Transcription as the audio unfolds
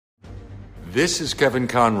This is Kevin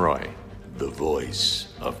Conroy, the voice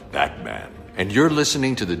of Batman. And you're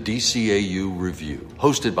listening to the DCAU Review,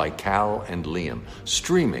 hosted by Cal and Liam,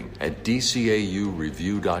 streaming at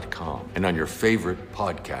DCAUreview.com and on your favorite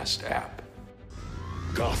podcast app.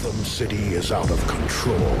 Gotham City is out of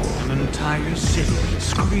control. An entire city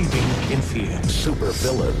screaming in fear.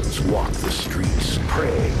 Supervillains walk the streets,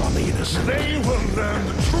 preying on the innocent. They will learn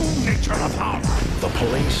the true nature of power. The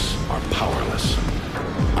police are powerless.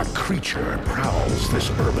 A creature prowls this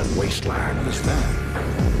urban wasteland. Who's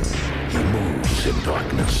that? He moves in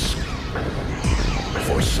darkness.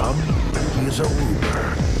 For some, he is a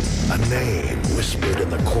rumor, a name whispered in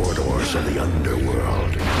the corridors of the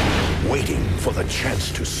underworld, waiting for the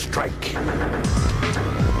chance to strike.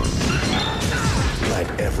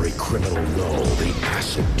 Let every criminal know the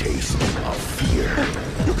acid taste of fear.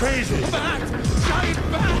 You crazy! Bat!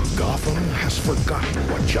 Giant bat! Gotham has forgotten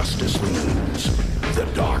what justice means. The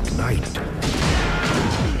Dark Knight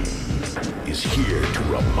is here to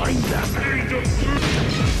remind them.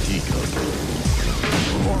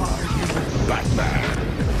 Who are you?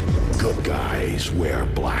 Batman. Good guys wear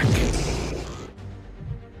black.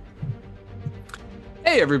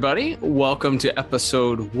 Hey everybody, welcome to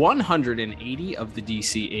episode 180 of the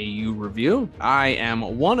DCAU Review. I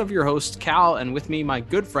am one of your hosts, Cal, and with me, my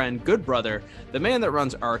good friend, good brother, the man that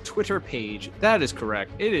runs our Twitter page. That is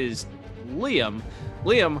correct. It is Liam.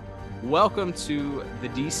 Liam, welcome to the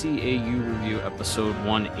DCAU Review episode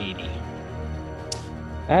 180.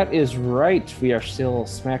 That is right. We are still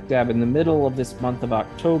smack dab in the middle of this month of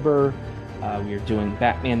October. We are doing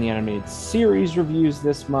Batman the Animated Series reviews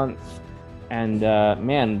this month. And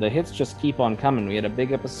man, the hits just keep on coming. We had a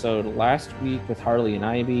big episode last week with Harley and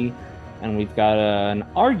Ivy, and we've got an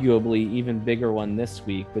arguably even bigger one this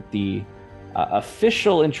week with the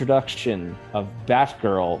official introduction of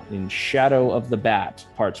Batgirl in Shadow of the Bat,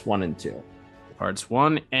 parts 1 and 2. Parts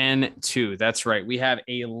 1 and 2. That's right. We have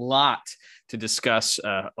a lot to discuss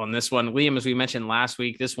on this one. Liam, as we mentioned last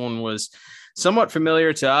week, this one was somewhat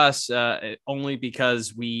familiar to us only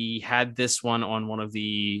because we had this one on one of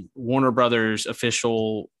the Warner Brothers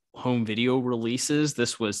official home video releases.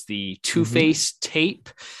 This was the Two-Face tape,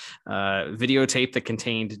 videotape that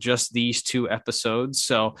contained just these two episodes.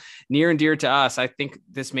 So near and dear to us, I think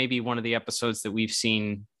this may be one of the episodes that we've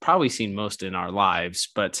probably seen most in our lives,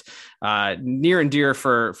 but near and dear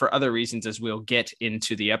for other reasons as we'll get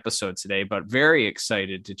into the episode today. But very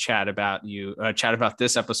excited to chat about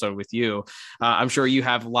this episode with you. I'm sure you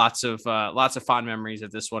have lots of fond memories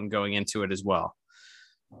of this one going into it as well.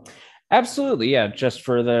 Absolutely, yeah. Just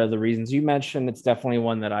for the reasons you mentioned, it's definitely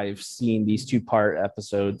one that I've seen, these two-part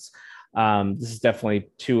episodes. This is definitely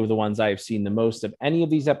two of the ones I've seen the most of any of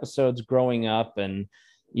these episodes growing up and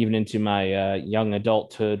even into my young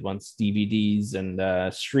adulthood once DVDs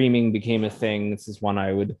and streaming became a thing. This is one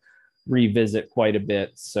I would revisit quite a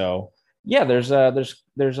bit. So yeah, there's a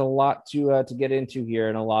lot to get into here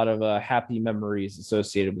and a lot of happy memories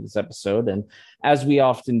associated with this episode. And as we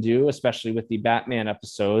often do, especially with the Batman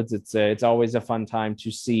episodes, it's always a fun time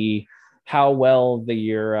to see how well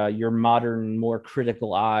your modern, more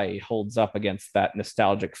critical eye holds up against that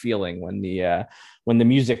nostalgic feeling when the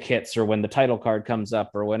music hits or when the title card comes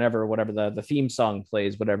up or whatever the theme song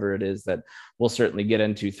plays, whatever it is that we'll certainly get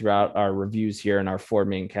into throughout our reviews here in our four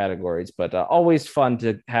main categories. But always fun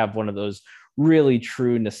to have one of those really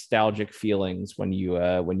true nostalgic feelings when you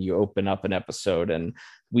open up an episode, and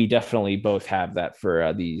we definitely both have that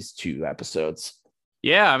for these two episodes.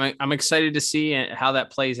 Yeah, I'm excited to see how that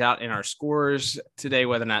plays out in our scores today,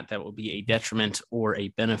 whether or not that will be a detriment or a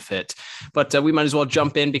benefit. But we might as well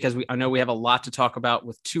jump in because I know we have a lot to talk about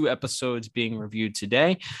with two episodes being reviewed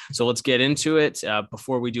today. So let's get into it.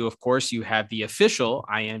 Before we do, of course, you have the official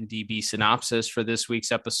IMDb synopsis for this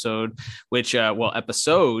week's episode, which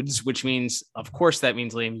means, of course, that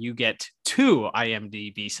means, Liam, you get two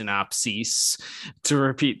IMDb synopses to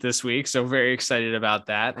repeat this week. So very excited about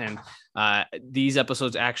that. And these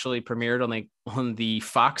episodes actually premiered on the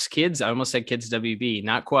Fox Kids. I almost said Kids WB,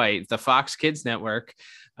 not quite. The Fox Kids network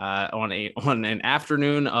on an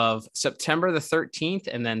afternoon of September the 13th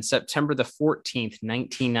and then September the 14th,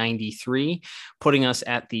 1993, putting us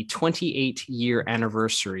at the 28-year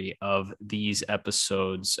anniversary of these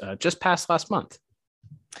episodes just past last month.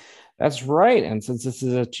 That's right. And since this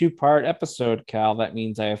is a two-part episode, Cal, that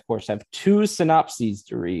means I, of course, have two synopses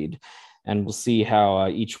to read. And we'll see how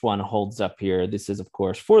each one holds up here. This is, of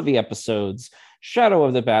course, for the episodes Shadow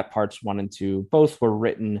of the Bat parts 1 and 2. Both were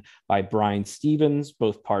written by Brian Stevens,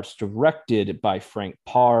 both parts directed by Frank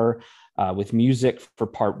Parr, with music for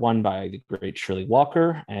part 1 by the great Shirley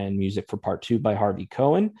Walker and music for part 2 by Harvey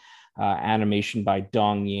Cohen. animation by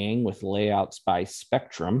Dong Yang with layouts by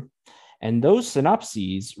Spectrum. And those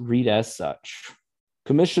synopses read as such.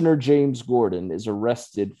 Commissioner James Gordon is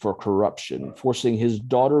arrested for corruption, forcing his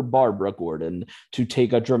daughter Barbara Gordon to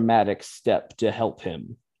take a dramatic step to help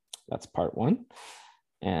him. That's part one.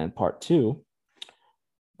 And part two,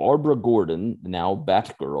 Barbara Gordon, now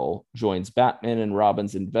Batgirl, joins Batman and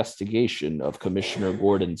Robin's investigation of Commissioner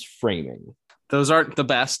Gordon's framing. Those aren't the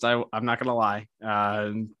best. I'm not going to lie.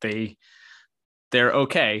 They're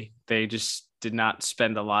okay. They just did not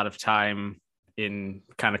spend a lot of time in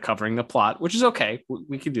kind of covering the plot, which is okay.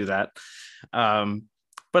 We can do that.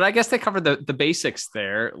 But I guess they covered the basics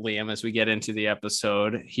there, Liam, as we get into the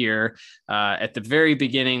episode here. At the very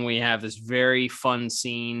beginning, we have this very fun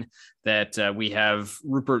scene that we have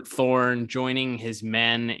Rupert Thorne joining his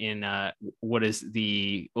men in what is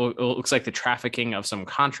looks like the trafficking of some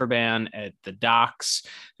contraband at the docks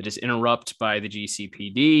that is interrupted by the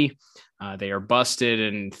GCPD. They are busted,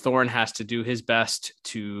 and Thorne has to do his best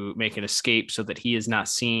to make an escape so that he is not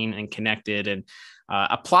seen and connected. And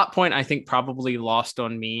a plot point I think probably lost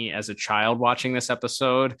on me as a child watching this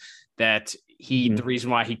episode, that the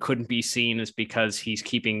reason why he couldn't be seen is because he's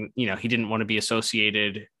keeping, he didn't want to be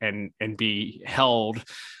associated and be held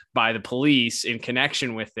by the police in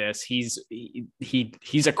connection with this. He's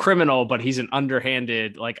a criminal, but he's an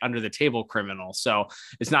underhanded, like under the table criminal. So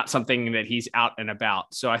it's not something that he's out and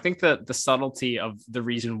about. So I think that the subtlety of the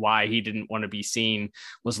reason why he didn't want to be seen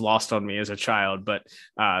was lost on me as a child. But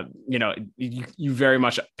you very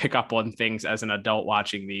much pick up on things as an adult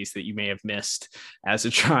watching these that you may have missed as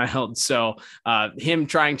a child. So him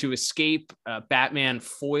trying to escape, Batman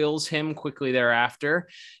foils him quickly thereafter.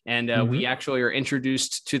 And we actually are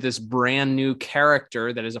introduced to this brand new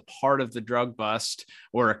character that is a part of the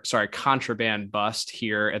contraband bust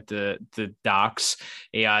here at the docks,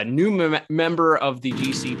 a new member of the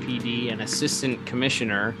GCPD and assistant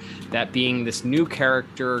commissioner, that being this new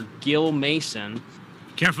character, Gil Mason.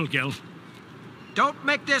 Careful, Gil. Don't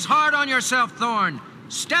make this hard on yourself, Thorne.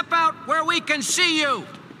 Step out where we can see you.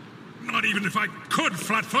 Not even if I could,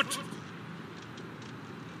 Flatfoot.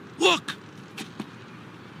 Look!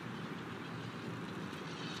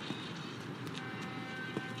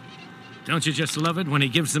 Don't you just love it when he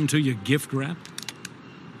gives them to you gift wrapped?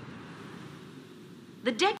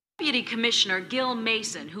 The Deputy Commissioner, Gil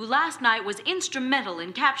Mason, who last night was instrumental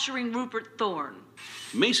in capturing Rupert Thorne.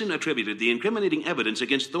 Mason attributed the incriminating evidence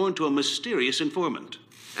against Thorne to a mysterious informant.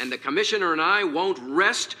 And the Commissioner and I won't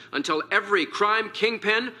rest until every crime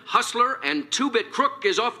kingpin, hustler, and two-bit crook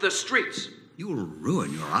is off the streets. You'll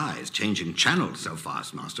ruin your eyes changing channels so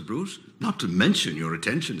fast, Master Bruce. Not to mention your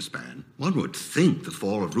attention span. One would think the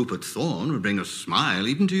fall of Rupert Thorne would bring a smile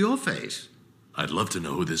even to your face. I'd love to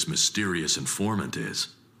know who this mysterious informant is.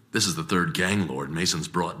 This is the third gang lord Mason's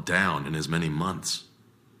brought down in as many months.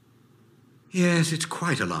 Yes, it's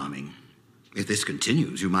quite alarming. If this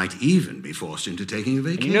continues, you might even be forced into taking a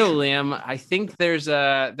vacation. Liam, I think there's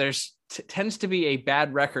tends to be a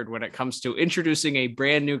bad record when it comes to introducing a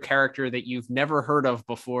brand new character that you've never heard of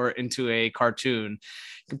before into a cartoon.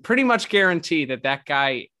 You can pretty much guarantee that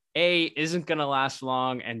guy, A, isn't going to last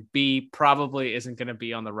long, and B, probably isn't going to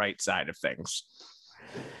be on the right side of things.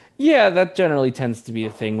 Yeah, that generally tends to be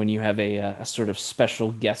a thing when you have a sort of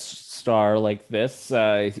special guest star like this.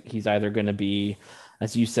 He's either going to be,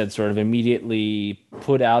 as you said, sort of immediately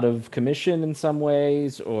put out of commission in some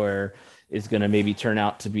ways, or is going to maybe turn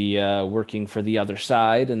out to be working for the other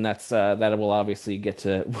side, and that will obviously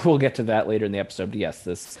we'll get to that later in the episode.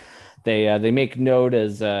 Yes, they make note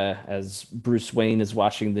as Bruce Wayne is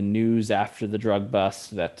watching the news after the drug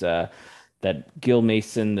bust that Gil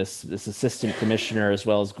Mason, this assistant commissioner, as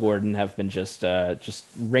well as Gordon, have been just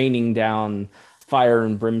raining down fire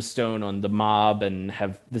and brimstone on the mob, and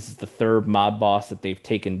this is the third mob boss that they've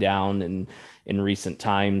taken down in recent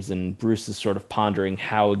times. And Bruce is sort of pondering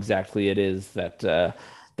how exactly it is that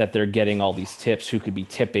they're getting all these tips, who could be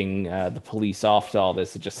tipping the police off to all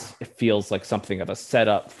this. It feels like something of a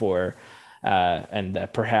setup for and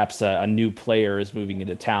that perhaps a new player is moving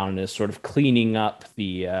into town and is sort of cleaning up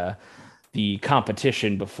the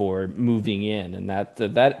competition before moving in. And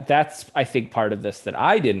that's I think part of this that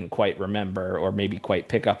I didn't quite remember or maybe quite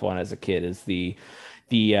pick up on as a kid is the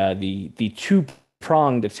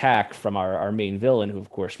two-pronged attack from our main villain, who of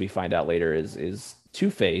course we find out later is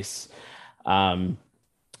Two-Face,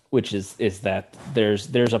 which is that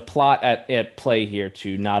there's a plot at play here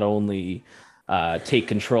to not only take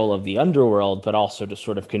control of the underworld, but also to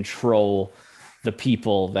sort of control the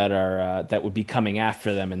people that would be coming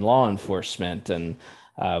after them in law enforcement. And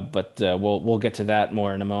But we'll get to that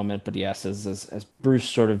more in a moment. But yes, as Bruce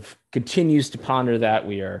sort of continues to ponder that,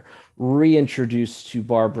 we are reintroduced to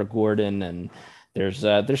Barbara Gordon, and there's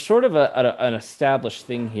sort of an established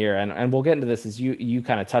thing here, and we'll get into this as you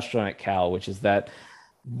kind of touched on it, Cal, which is that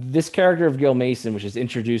this character of Gil Mason, which is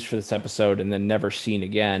introduced for this episode and then never seen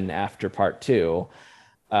again after part 2,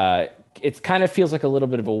 it kind of feels like a little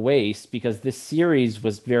bit of a waste, because this series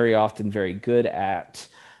was very often very good at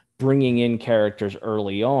bringing in characters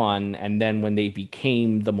early on, and then when they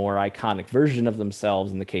became the more iconic version of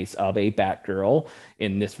themselves, in the case of a Batgirl,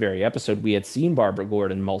 in this very episode, we had seen Barbara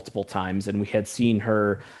Gordon multiple times, and we had seen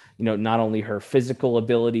her, not only her physical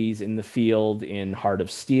abilities in the field in Heart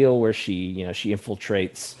of Steel, where she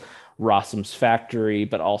infiltrates Rossum's factory,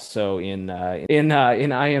 but also in I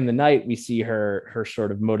Am the Night, we see her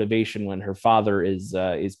sort of motivation when her father is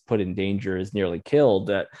put in danger, is nearly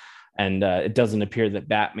killed. And it doesn't appear that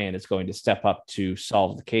Batman is going to step up to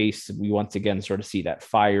solve the case. We once again sort of see that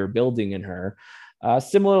fire building in her,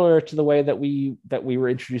 similar to the way that we were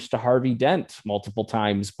introduced to Harvey Dent multiple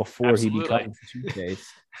times before Absolutely. He becomes Two-Face.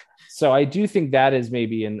 So I do think that is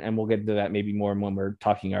maybe, and we'll get into that maybe more when we're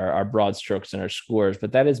talking our broad strokes and our scores,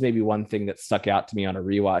 but that is maybe one thing that stuck out to me on a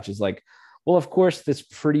rewatch, is like, well, of course, this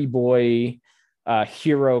pretty boy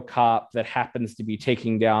hero cop that happens to be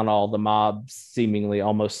taking down all the mobs seemingly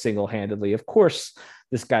almost single-handedly, of course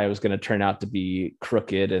this guy was going to turn out to be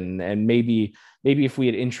crooked, and maybe if we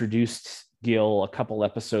had introduced Gil a couple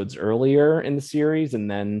episodes earlier in the series and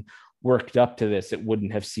then worked up to this, it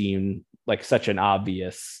wouldn't have seemed like such an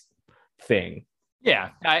obvious thing. Yeah,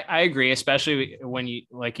 I agree, especially when you,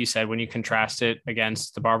 like you said, when you contrast it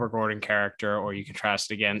against the Barbara Gordon character, or you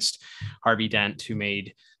contrast it against Harvey Dent, who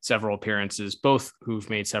made several appearances, both who've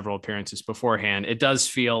made several appearances beforehand. It does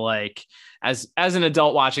feel like, as an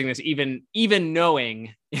adult watching this, even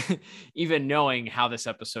knowing how this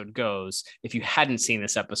episode goes, if you hadn't seen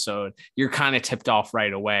this episode, you're kind of tipped off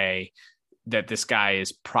right away that this guy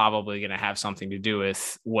is probably going to have something to do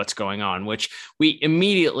with what's going on, which we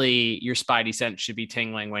immediately, your spidey sense should be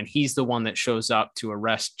tingling when he's the one that shows up to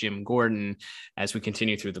arrest Jim Gordon. As we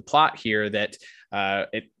continue through the plot here, that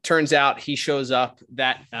it turns out he shows up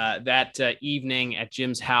that evening at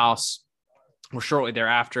Jim's house, or shortly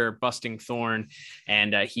thereafter, busting Thorne,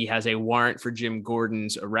 and he has a warrant for Jim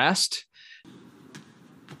Gordon's arrest.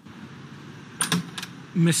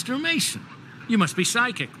 Mr. Mason, you must be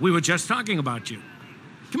psychic. We were just talking about you.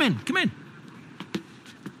 Come in.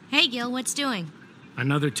 Hey, Gil, what's doing?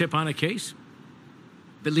 Another tip on a case?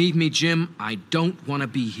 Believe me, Jim, I don't want to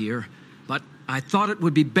be here, but I thought it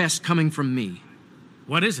would be best coming from me.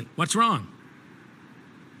 What is it? What's wrong?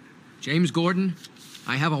 James Gordon,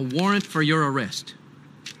 I have a warrant for your arrest.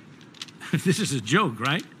 This is a joke,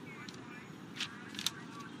 right?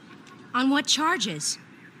 On what charges?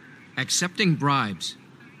 Accepting bribes.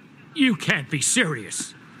 You can't be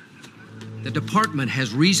serious. The department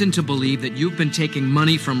has reason to believe that you've been taking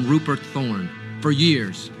money from Rupert Thorne for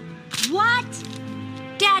years. What?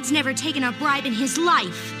 Dad's never taken a bribe in his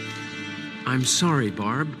life. I'm sorry,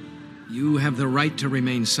 Barb. You have the right to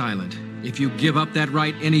remain silent. If you give up that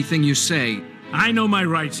right, anything you say... I know my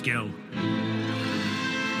rights, Gil.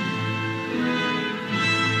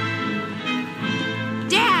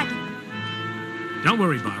 Dad! Don't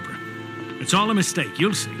worry, Barbara. It's all a mistake.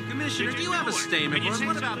 You'll see. Commissioner, do you have a statement?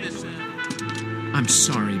 What about this? I'm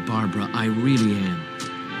sorry, Barbara. I really am.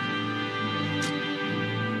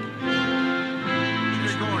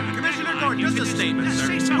 Commissioner Gordon, just a statement,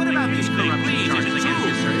 sir. What about these corruption charges against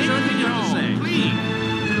you, sir? Is there anything you have to say? Please.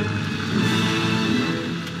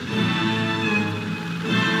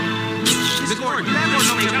 Mr. Gordon, you have no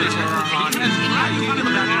business how do you feel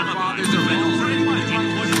about your father's arrest?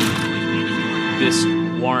 This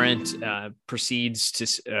warrant proceeds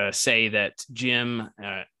to say that Jim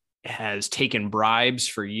has taken bribes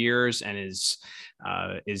for years and is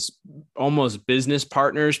almost business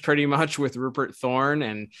partners pretty much with Rupert Thorne,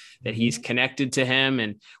 and that he's connected to him,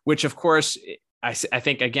 and which of course I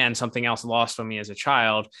think, again, something else lost on me as a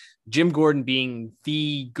child, Jim Gordon being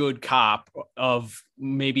the good cop of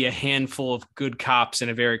maybe a handful of good cops in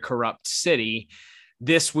a very corrupt city.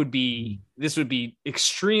 This would be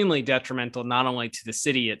extremely detrimental, not only to the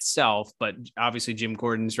city itself, but obviously Jim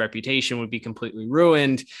Gordon's reputation would be completely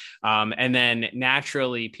ruined. And then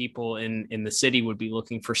naturally people in the city would be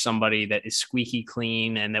looking for somebody that is squeaky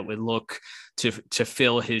clean and that would look to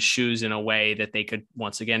fill his shoes in a way that they could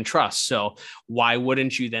once again trust. So why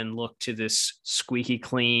wouldn't you then look to this squeaky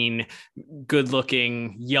clean, good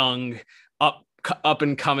looking, young, up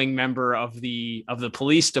and coming member of the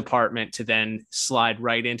police department to then slide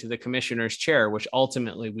right into the commissioner's chair, which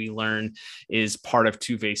ultimately we learn is part of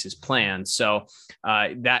Two-Face's plan. So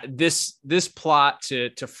that this plot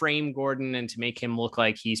to frame Gordon and to make him look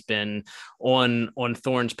like he's been on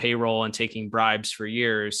Thorne's payroll and taking bribes for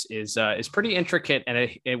years is pretty intricate, and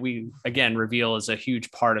we again reveal is a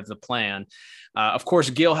huge part of the plan. Of course,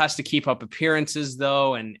 Gil has to keep up appearances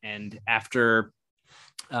though, and after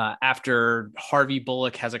Harvey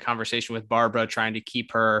Bullock has a conversation with Barbara, trying to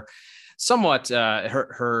keep her somewhat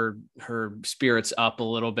her spirits up a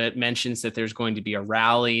little bit, mentions that there's going to be a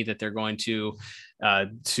rally that they're going to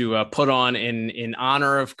put on in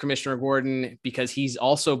honor of Commissioner Gordon, because he's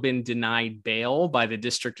also been denied bail by the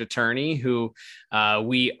district attorney, who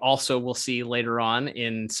we also will see later on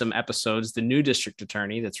in some episodes, the new district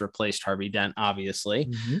attorney that's replaced Harvey Dent, obviously.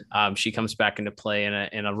 Mm-hmm. She comes back into play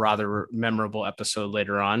in a rather memorable episode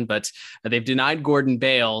later on, but they've denied Gordon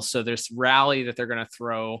bail. So there's rally that they're going to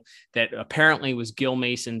throw that apparently was Gil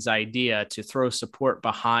Mason's idea, to throw support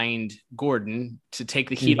behind Gordon, to take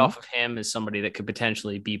the heat off of him as somebody that could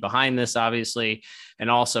potentially be behind this, obviously, and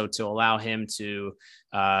also to allow him to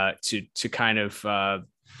kind of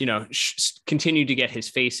continue to get his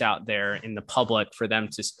face out there in the public, for them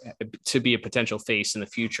to be a potential face in the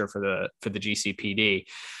future for the GCPD.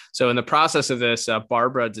 So in the process of this,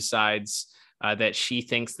 Barbara decides that she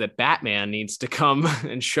thinks that Batman needs to come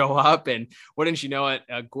and show up. And wouldn't you know it,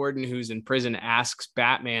 Gordon, who's in prison, asks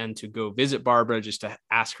Batman to go visit Barbara, just to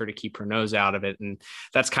ask her to keep her nose out of it. And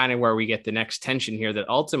that's kind of where we get the next tension here that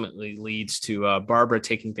ultimately leads to Barbara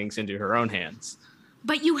taking things into her own hands.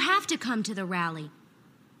 But you have to come to the rally.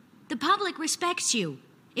 The public respects you.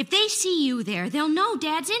 If they see you there, they'll know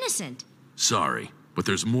Dad's innocent. Sorry, but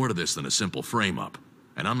there's more to this than a simple frame-up.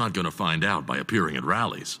 And I'm not going to find out by appearing at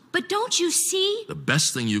rallies. But don't you see? The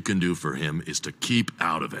best thing you can do for him is to keep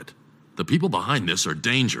out of it. The people behind this are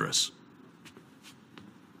dangerous.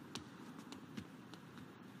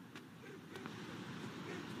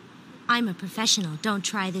 I'm a professional. Don't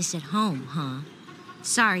try this at home, huh?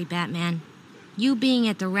 Sorry, Batman. You being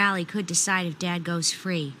at the rally could decide if Dad goes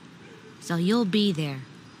free. So you'll be there,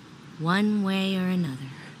 one way or another.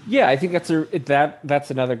 Yeah, I think that's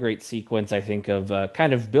another great sequence, I think, of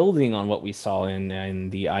kind of building on what we saw in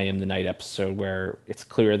the I Am the Night episode, where it's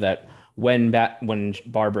clear that when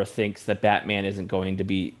Barbara thinks that Batman isn't going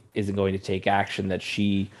to take action, that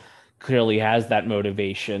she clearly has that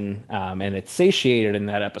motivation, and it's satiated in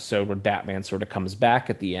that episode when Batman sort of comes back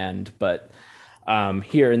at the end. But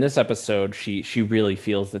here in this episode, she really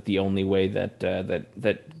feels that the only way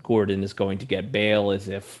that Gordon is going to get bail is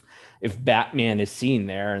if Batman is seen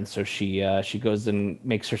there. And so she goes and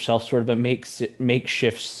makes herself sort of a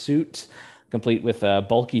makeshift suit, complete with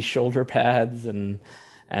bulky shoulder pads and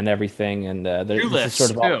everything. And this is sort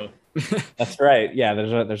of all, that's right. Yeah,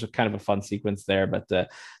 there's a kind of a fun sequence there, but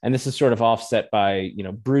and this is sort of offset by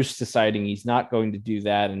Bruce deciding he's not going to do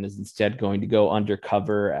that and is instead going to go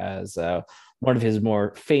undercover as one of his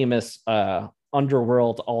more famous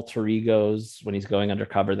underworld alter egos when he's going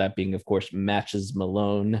undercover, that being, of course, Matches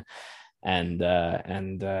Malone. And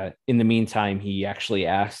in the meantime, he actually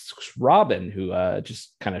asks Robin, who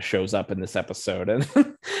just kind of shows up in this episode,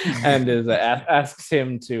 and asks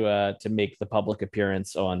him to make the public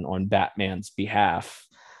appearance on Batman's behalf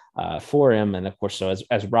for him. And of course, so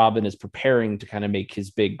as Robin is preparing to kind of make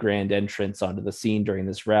his big grand entrance onto the scene during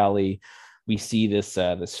this rally, we see this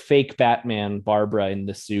fake Batman, Barbara in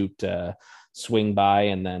the suit, swing by,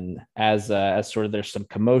 and then as sort of there's some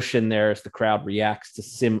commotion there as the crowd reacts to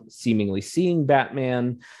seemingly seeing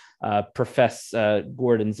Batman profess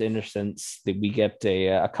Gordon's innocence, that we get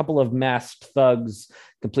a couple of masked thugs,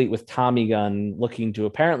 complete with Tommy gun, looking to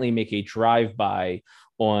apparently make a drive-by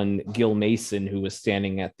on Gil Mason, who was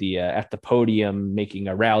standing at the podium making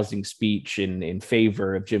a rousing speech in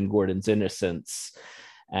favor of Jim Gordon's innocence.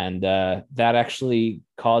 And that actually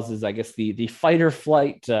causes, I guess, the fight or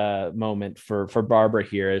flight moment for Barbara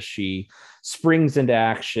here, as she springs into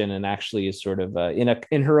action and actually is sort of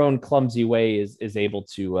in her own clumsy way is able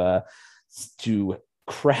to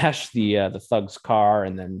crash the thug's car,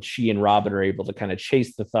 and then she and Robin are able to kind of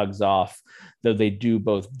chase the thugs off, though they do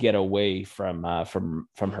both get away from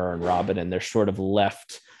her and Robin, and they're sort of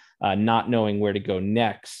left not knowing where to go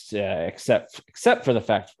next, except for the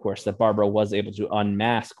fact, of course, that Barbara was able to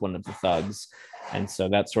unmask one of the thugs. And so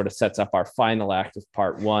that sort of sets up our final act of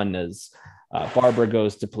part one, as Barbara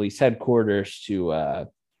goes to police headquarters to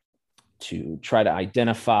try to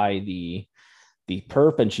identify the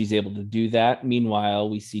perp, and she's able to do that.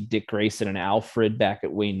 Meanwhile, we see Dick Grayson and Alfred back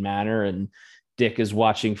at Wayne Manor, and Dick is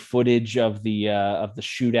watching footage of the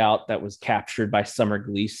shootout that was captured by Summer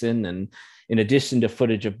Gleason, and in addition to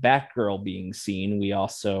footage of Batgirl being seen, we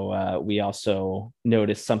also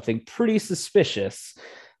noticed something pretty suspicious.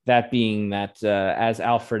 That being that, as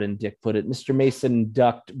Alfred and Dick put it, Mr. Mason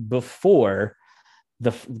ducked before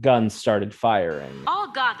the guns started firing.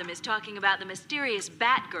 All Gotham is talking about the mysterious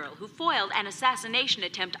Batgirl who foiled an assassination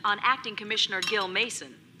attempt on acting Commissioner Gil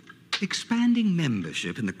Mason. Expanding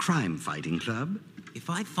membership in the crime-fighting club? If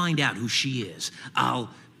I find out who she is, I'll...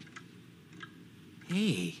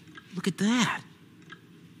 Hey, look at that.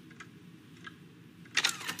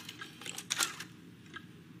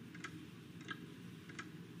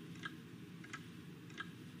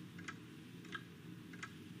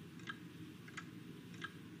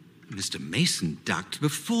 Mr. Mason ducked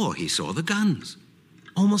before he saw the guns.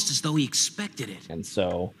 Almost as though he expected it. And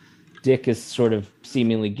so Dick is sort of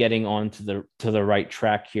seemingly getting on to the right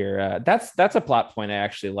track here. That's a plot point I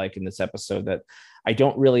actually like in this episode that I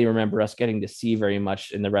don't really remember us getting to see very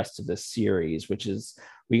much in the rest of this series, which is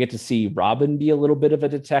we get to see Robin be a little bit of a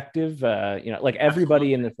detective. Like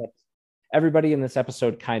everybody in this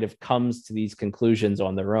episode kind of comes to these conclusions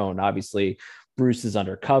on their own. Obviously, Bruce is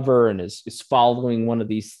undercover and is following one of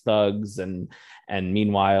these thugs, and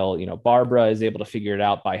meanwhile, Barbara is able to figure it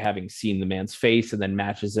out by having seen the man's face, and then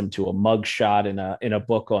matches him to a mugshot in a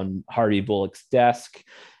book on Harvey Bullock's desk,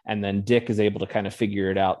 and then Dick is able to kind of figure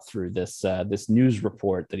it out through this news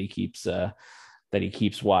report that he keeps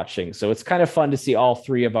watching. So it's kind of fun to see all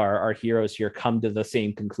three of our heroes here come to the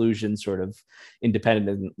same conclusion, sort of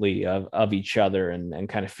independently of each other, and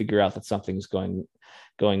kind of figure out that something's going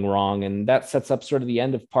wrong. And that sets up sort of the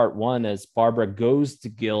end of part one as Barbara goes to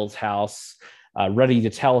Gil's house, ready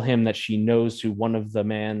to tell him that she knows who one of the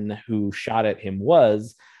men who shot at him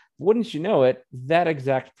was. Wouldn't you know it, that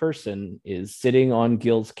exact person is sitting on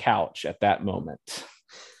Gil's couch at that moment.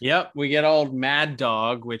 Yep, we get old Mad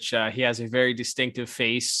Dog, which he has a very distinctive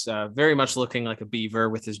face, very much looking like a beaver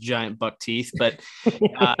with his giant buck teeth. But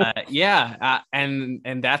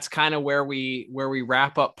and that's kind of where we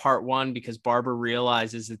wrap up part one, because Barbara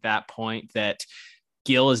realizes at that point that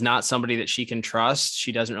Gil is not somebody that she can trust.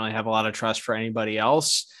 She doesn't really have a lot of trust for anybody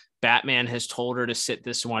else. Batman has told her to sit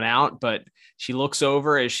this one out, but she looks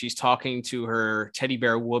over as she's talking to her teddy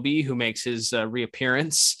bear Whoopi, who makes his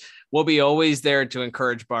reappearance. Whoopi always there to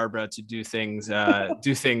encourage Barbara to do things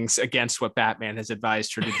against what Batman has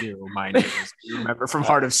advised her to do. Mind you, remember from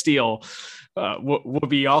Heart of Steel,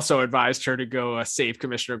 Whoopi also advised her to go save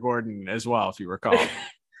Commissioner Gordon as well, if you recall.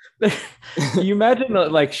 You imagine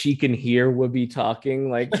like she can hear Whoopi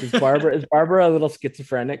talking? Like is Barbara a little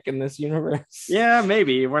schizophrenic in this universe? Yeah,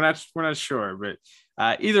 maybe. We're not sure, but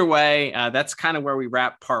either way, that's kind of where we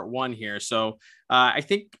wrap part one here. So I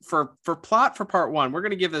think for plot for part one, we're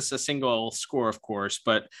going to give this a single score, of course,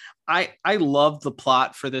 but I love the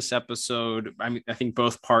plot for this episode. I mean, I think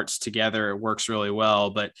both parts together, it works really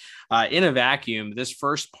well, but in a vacuum, this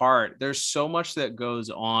first part, there's so much that goes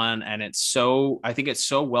on, and I think it's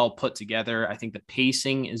so well put together. I think the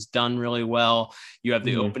pacing is done really well. You have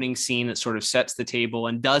the opening scene that sort of sets the table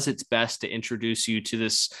and does its best to introduce you to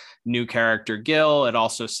this new character, Gil. It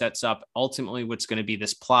also sets up ultimately what's going to be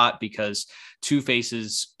this plot, because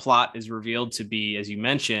Two-Face's plot is revealed to be, as you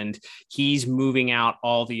mentioned, he's moving out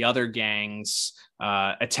all the other gangs,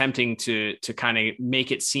 attempting to kind of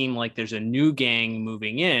make it seem like there's a new gang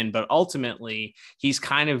moving in, but ultimately he's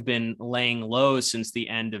kind of been laying low since the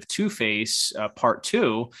end of Two-Face part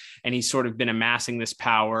two, and he's sort of been amassing this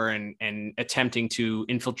power and attempting to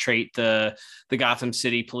infiltrate the Gotham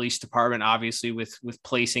City Police Department, obviously with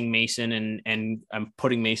placing Mason and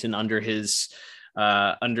putting Mason under his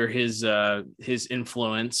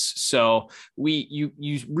influence. So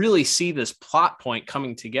you really see this plot point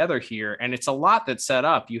coming together here, and it's a lot that's set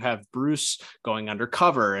up. You have Bruce going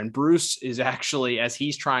undercover, and Bruce is actually, as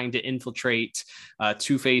he's trying to infiltrate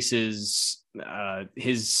Two-Face's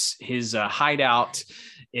his hideout,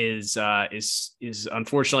 is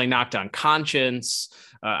unfortunately knocked unconscious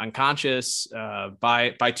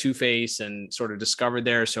by Two-Face and sort of discovered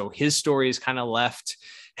there. So his story is kind of left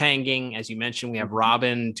hanging. As you mentioned, we have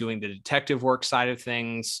Robin doing the detective work side of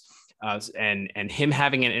things, and him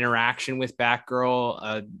having an interaction with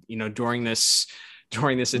Batgirl, during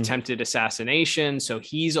this attempted assassination. So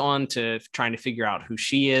he's on to trying to figure out who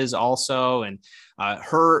she is also. And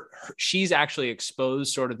she's actually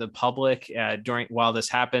exposed sort of the public while this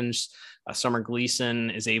happens. Summer Gleason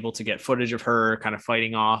is able to get footage of her kind of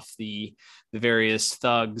fighting off the various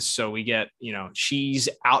thugs. So we get, she's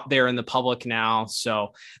out there in the public now.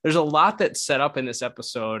 So there's a lot that's set up in this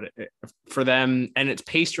episode for them, and it's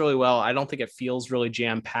paced really well. I don't think it feels really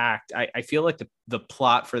jam-packed. I feel like the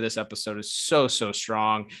plot for this episode is so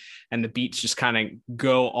strong, and the beats just kind of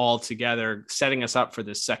go all together, setting us up for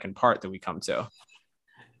this second part that we come to.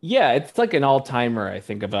 Yeah, it's like an all-timer, I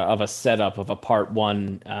think, of a setup of a part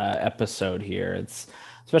one episode here. It's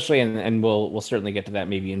especially, and we'll certainly get to that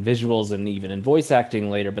maybe in visuals and even in voice acting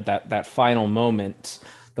later. But that final moment,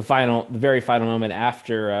 the very final moment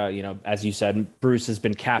after, as you said, Bruce has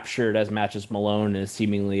been captured as Matches Malone and is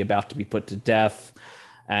seemingly about to be put to death.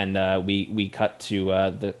 And we cut to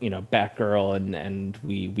the Batgirl, and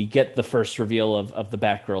we get the first reveal of the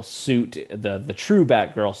Batgirl suit, the true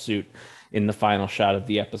Batgirl suit, in the final shot of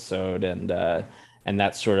the episode, and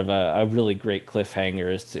that's sort of a really great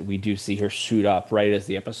cliffhanger. Is we do see her suit up right as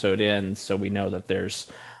the episode ends, so we know that there's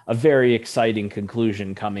a very exciting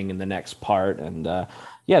conclusion coming in the next part. And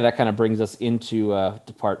that kind of brings us into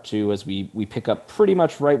to part two, as we pick up pretty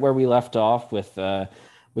much right where we left off with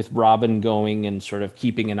Robin going and sort of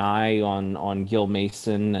keeping an eye on Gil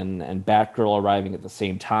Mason and Batgirl arriving at the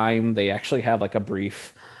same time. They actually have like a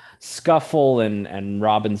brief scuffle, and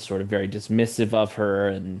Robin's sort of very dismissive of her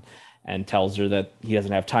and tells her that he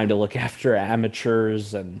doesn't have time to look after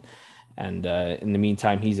amateurs, and in the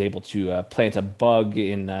meantime he's able to plant a bug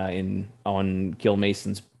on Gil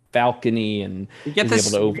Mason's balcony, and you get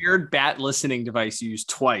this weird bat listening device used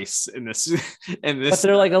twice in this but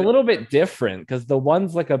they're like a little bit different, because the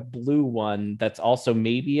one's like a blue one that's also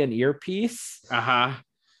maybe an earpiece.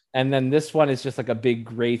 And then this one is just like a big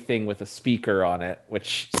gray thing with a speaker on it,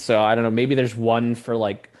 so I don't know, maybe there's one for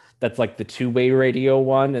that's like the two-way radio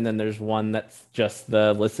one, and then there's one that's just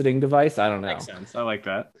the listening device. I don't know. Makes sense. I like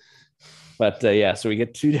that. But so we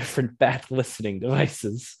get two different bat listening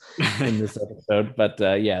devices in this episode. But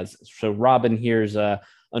so Robin hears an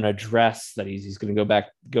address that he's going to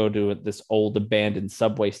go to this old abandoned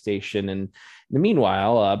subway station, and in the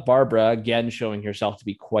meanwhile, Barbara, again showing herself to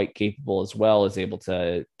be quite capable as well, is able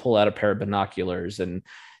to pull out a pair of binoculars and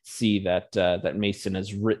see that Mason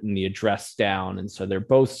has written the address down. And so they're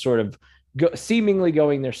both sort of seemingly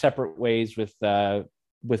going their separate ways, with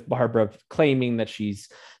Barbara claiming that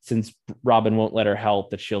since Robin won't let her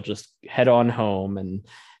help, that she'll just head on home.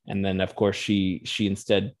 And then, of course, she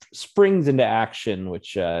instead springs into action,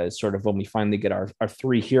 which is sort of when we finally get our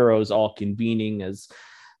three heroes all convening, as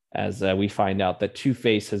we find out that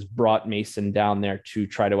Two-Face has brought Mason down there to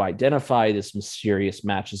try to identify this mysterious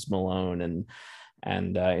Matches Malone.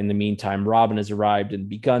 And in the meantime, Robin has arrived and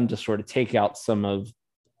begun to sort of take out some of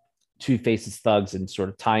Two-Face's thugs and sort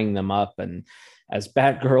of tying them up. And as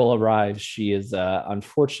Batgirl arrives, she is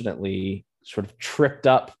unfortunately sort of tripped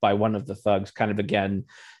up by one of the thugs, kind of again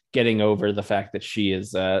getting over the fact that she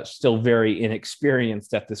is still very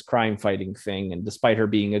inexperienced at this crime fighting thing. And despite her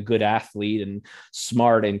being a good athlete and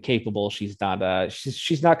smart and capable, she's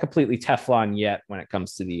not completely Teflon yet when it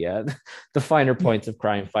comes to the finer points of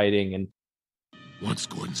crime fighting. And once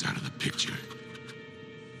Gordon's out of the picture,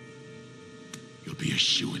 you'll be a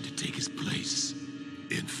shoo-in to take his place.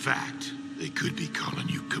 In fact, they could be calling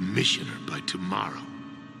you commissioner by tomorrow.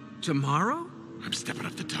 Tomorrow? I'm stepping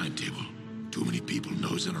up the timetable. Too many people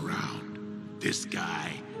nosing around. This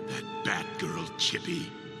guy, that Batgirl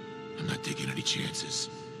Chippy. I'm not taking any chances.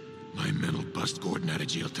 My men'll bust Gordon out of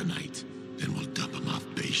jail tonight. Then we'll dump him off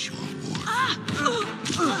Bayshore Wharf.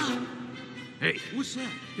 Hey, what's that?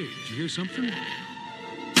 Hey, did you hear something?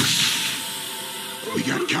 We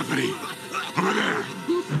got company. Over there.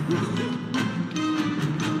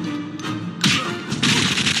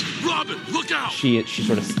 Robin, look out! She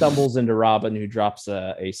sort of stumbles into Robin, who drops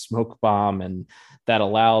a smoke bomb, and that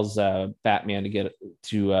allows Batman to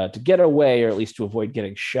get away, or at least to avoid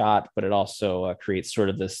getting shot. But it also creates sort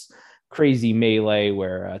of this crazy melee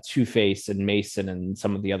where Two-Face and Mason and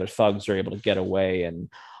some of the other thugs are able to get away and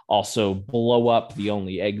also blow up the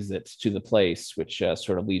only exit to the place, which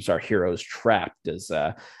sort of leaves our heroes trapped as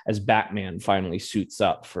Batman finally suits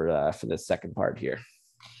up for the second part here.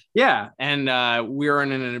 Yeah, and we're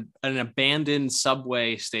in an abandoned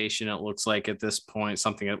subway station, it looks like at this point,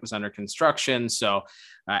 something that was under construction. So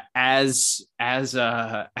As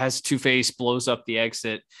Two-Face blows up the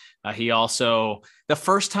exit, he also, the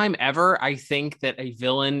first time ever, I think that a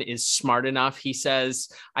villain is smart enough. He says,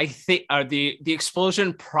 I think the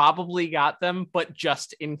explosion probably got them, but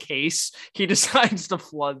just in case, he decides to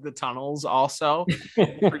flood the tunnels also.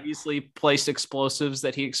 Previously placed explosives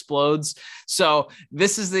that he explodes. So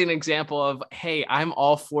this is an example of, hey, I'm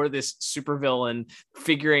all for this supervillain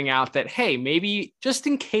figuring out that, hey, maybe just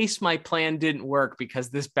in case my plan didn't work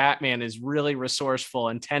because this Batman is really resourceful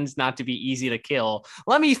and tends not to be easy to kill,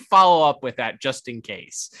 let me follow up with that just in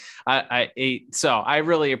case. So I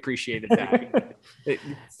really appreciated that.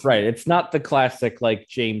 Right. It's not the classic like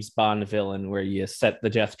James Bond villain where you set the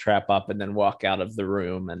death trap up and then walk out of the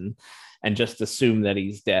room and just assume that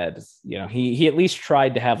he's dead. You know, he at least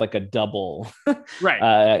tried to have like a double,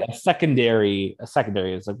 right? A secondary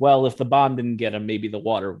is like, well, if the bomb didn't get him, maybe the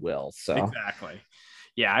water will. So exactly.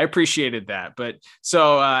 Yeah, I appreciated that. But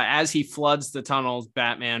so as he floods the tunnels,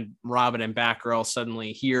 Batman, Robin, and Batgirl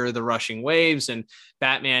suddenly hear the rushing waves, and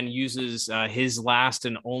Batman uses his last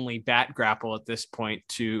and only bat grapple at this point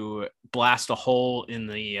to blast a hole in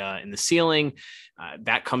the ceiling.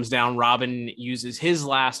 That comes down. Robin uses his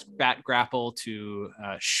last bat grapple to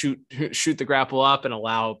shoot the grapple up and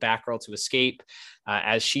allow Batgirl to escape.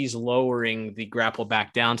 As she's lowering the grapple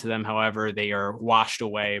back down to them, however, they are washed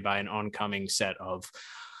away by an oncoming set of,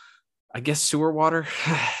 I guess, sewer water,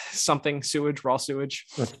 sewage, raw sewage.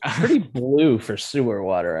 It's pretty blue for sewer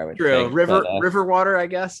water, I would think. River water, I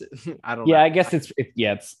guess. I don't know. Yeah, I guess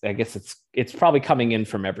it's probably coming in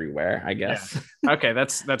from everywhere, I guess. Yeah. Okay,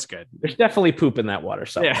 that's good. There's definitely poop in that water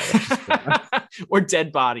somewhere. Yeah. Or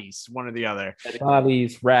dead bodies, one or the other. Dead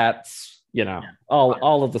bodies, rats. You know,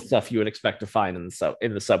 all of the stuff you would expect to find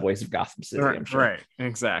in the subways of Gotham City. I'm sure. Right,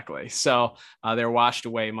 exactly. So they're washed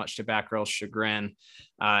away, much to Batgirl's chagrin.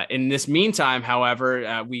 In this meantime,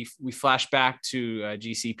 however, we flash back to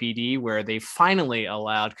GCPD, where they finally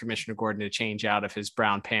allowed Commissioner Gordon to change out of his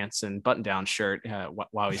brown pants and button-down shirt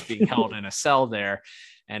while he's being held in a cell there.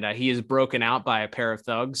 And he is broken out by a pair of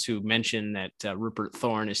thugs who mention that Rupert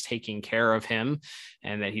Thorne is taking care of him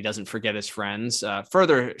and that he doesn't forget his friends,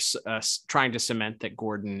 further trying to cement that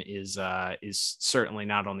Gordon is certainly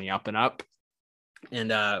not on the up and up.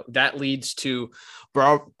 And that leads to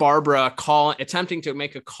Barbara attempting to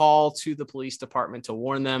make a call to the police department to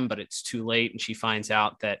warn them, but it's too late. And she finds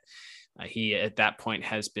out that he at that point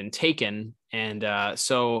has been taken. And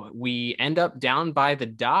so we end up down by the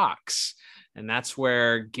docks. And that's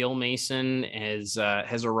where Gil Mason has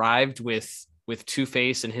arrived with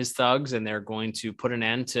Two-Face and his thugs, and they're going to put an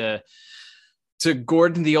end to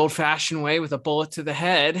Gordon the old-fashioned way with a bullet to the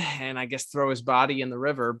head, and I guess throw his body in the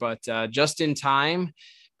river. But just in time,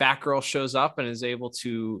 Batgirl shows up and is able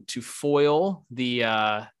to foil the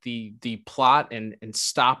plot and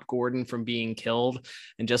stop Gordon from being killed.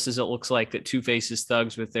 And just as it looks like that Two-Face's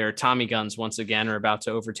thugs with their Tommy guns once again are about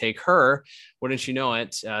to overtake her, wouldn't you know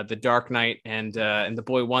it, the Dark Knight and the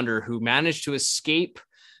Boy Wonder, who managed to escape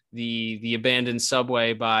the abandoned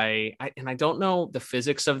subway and I don't know the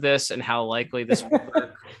physics of this and how likely this will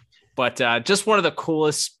work. But just one of the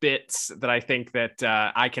coolest bits that I think that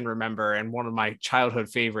I can remember, and one of my childhood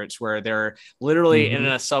favorites, where they're literally in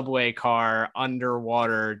a subway car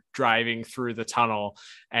underwater driving through the tunnel,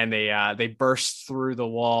 and they burst through the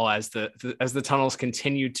wall as the tunnels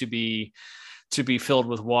continue to be filled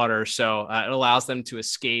with water. So it allows them to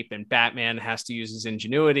escape, and Batman has to use his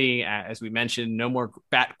ingenuity. As we mentioned, no more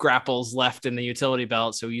bat grapples left in the utility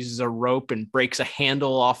belt. So he uses a rope and breaks a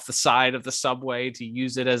handle off the side of the subway to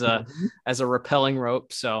use it as a rappelling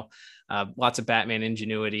rope. So lots of Batman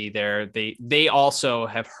ingenuity there. They also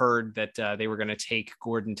have heard that they were going to take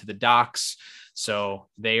Gordon to the docks. So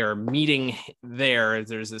they are meeting there.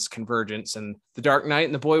 There's this convergence, and the Dark Knight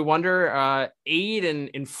and the Boy Wonder aid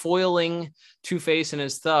in foiling Two-Face and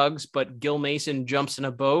his thugs. But Gil Mason jumps in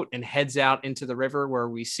a boat and heads out into the river, where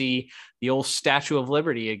we see the old Statue of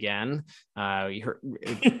Liberty again.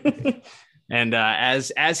 And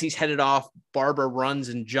as he's headed off, Barbara runs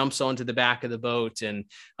and jumps onto the back of the boat. And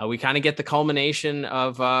we kind of get the culmination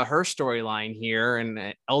of her storyline here,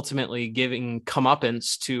 and ultimately giving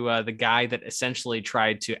comeuppance to the guy that essentially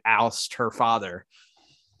tried to oust her father.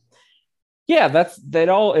 Yeah,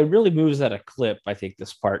 it really moves at a clip, I think,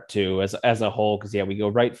 this part too, as a whole, because we go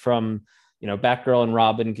right from, Batgirl and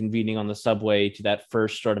Robin convening on the subway to that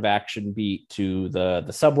first sort of action beat to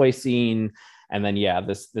the subway scene. And then,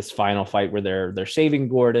 this final fight where they're saving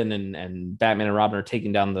Gordon and Batman and Robin are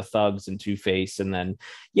taking down the thugs and Two-Face. And then,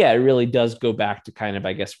 it really does go back to kind of,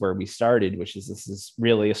 I guess, where we started, which is this is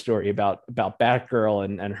really a story about Batgirl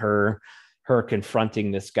and her, her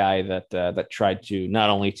confronting this guy that tried to not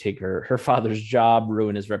only take her father's job,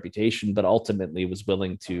 ruin his reputation, but ultimately was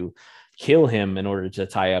willing to kill him in order to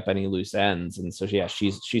tie up any loose ends. And so yeah,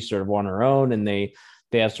 she's sort of on her own, and they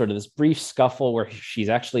have sort of this brief scuffle where he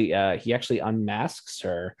actually unmasks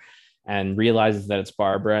her and realizes that it's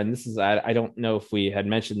Barbara. And this is, I don't know if we had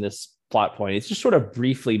mentioned this plot point. It's just sort of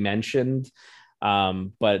briefly mentioned,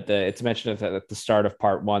 but it's mentioned at the start of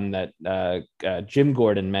part one that Jim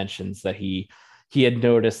Gordon mentions that he had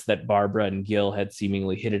noticed that Barbara and Gil had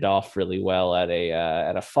seemingly hit it off really well at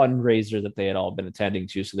a fundraiser that they had all been attending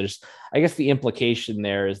to. So there's, I guess the implication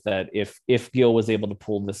there is that if Gil was able to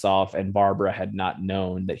pull this off and Barbara had not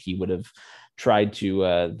known, that he would have tried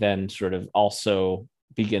to then sort of also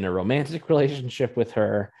begin a romantic relationship with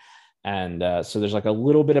her. And so there's like a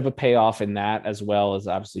little bit of a payoff in that, as well as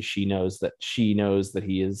obviously she knows that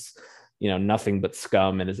he is, nothing but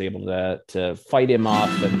scum, and is able to fight him off.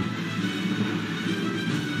 And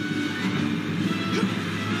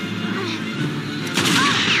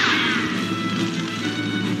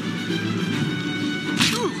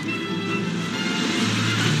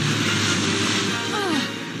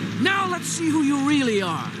now let's see who you really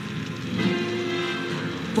are.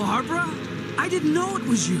 Barbara? I didn't know it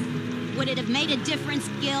was you. Would it have made a difference,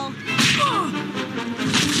 Gil?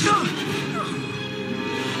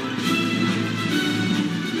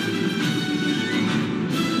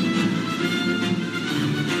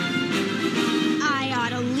 I ought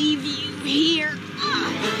to leave you here.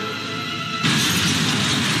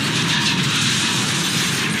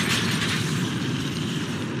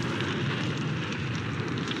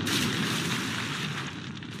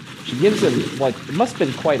 she gives him, like, it must have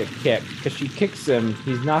been quite a kick, because she kicks him,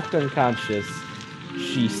 he's knocked unconscious,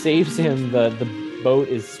 she saves him, the boat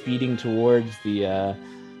is speeding towards the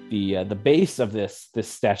base of this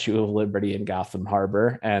Statue of Liberty in Gotham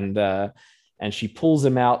Harbor, and she pulls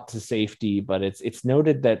him out to safety. But it's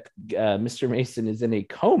noted that Mr. Mason is in a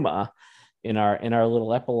coma in our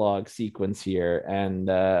little epilogue sequence here,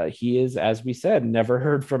 and he is, as we said, never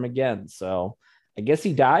heard from again. So I guess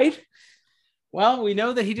he died. Well, we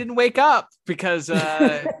know that he didn't wake up, because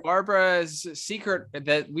Barbara's secret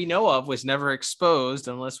that we know of was never exposed,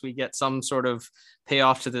 unless we get some sort of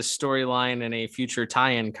payoff to this storyline in a future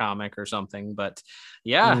tie-in comic or something. But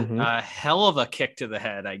yeah, hell of a kick to the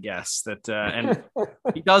head, I guess. That and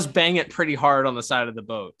he does bang it pretty hard on the side of the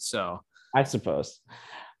boat. So I suppose,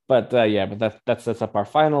 but that sets up our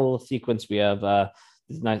final little sequence. We have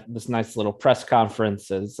this nice little press conference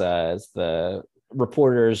as the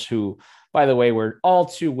reporters, who, by the way, were all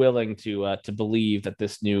too willing to believe that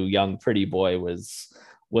this new young pretty boy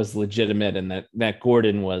was legitimate, and that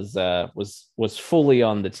Gordon was fully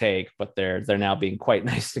on the take. But they're now being quite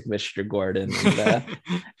nice to Commissioner Gordon,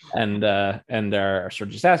 and they're sort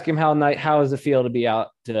of just asking him how does it feel to be out,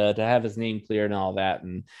 to have his name cleared and all that.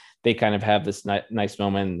 And they kind of have this nice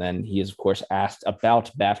moment. And then he is, of course, asked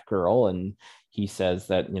about Batgirl, and he says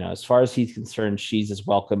that, as far as he's concerned, she's as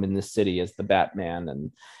welcome in this city as the Batman.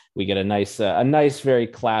 And we get a nice, very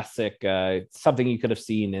classic, something you could have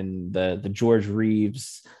seen in the George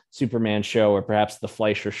Reeves Superman show, or perhaps the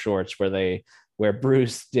Fleischer shorts, where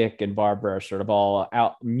Bruce, Dick, and Barbara are sort of all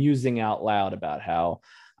out musing out loud about how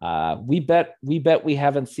we bet we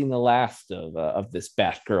haven't seen the last of this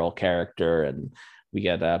Batgirl character. And we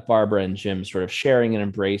get Barbara and Jim sort of sharing an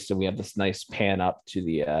embrace, and we have this nice pan up to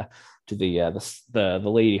the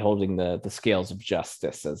lady holding the scales of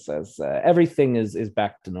justice, as everything is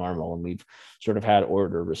back to normal, and we've sort of had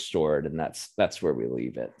order restored, and that's where we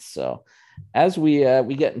leave it. So as we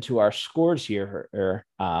get into our scores here,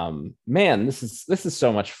 man, this is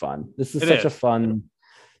so much fun. This is such a fun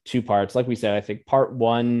two parts. Like we said, I think part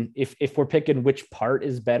one, if we're picking which part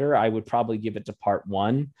is better, I would probably give it to part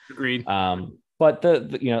one. Agreed. But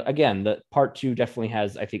the part two definitely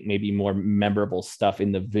has, I think, maybe more memorable stuff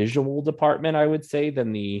in the visual department, I would say,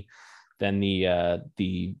 than the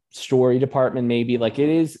story department. Maybe, like, it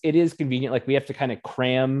is convenient. Like, we have to kind of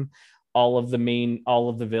cram all of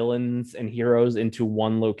the villains and heroes into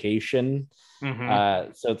one location. So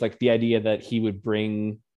it's like the idea that he would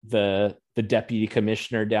bring the deputy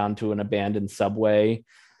commissioner down to an abandoned subway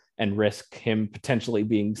and risk him potentially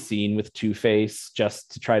being seen with Two-Face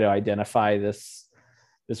just to try to identify this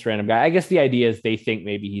random guy. I guess the idea is they think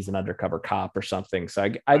maybe he's an undercover cop or something. So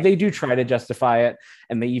they do try to justify it.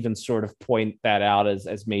 And they even sort of point that out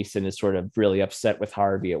as Mason is sort of really upset with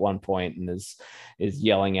Harvey at one point, and is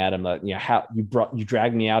yelling at him that, how you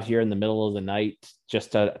dragged me out here in the middle of the night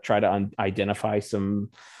just to try to identify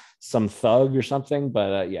some thug or something.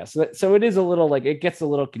 But so it is a little, like, it gets a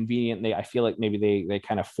little convenient. I feel like maybe they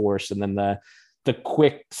kind of force, and then the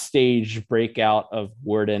quick stage breakout of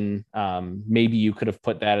Gordon. Maybe you could have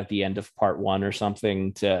put that at the end of part 1 or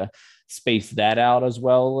something to space that out as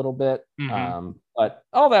well a little bit. But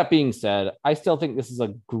all that being said, I still think this is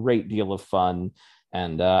a great deal of fun.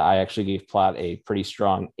 And I actually gave plot a pretty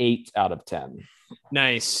strong 8 out of 10.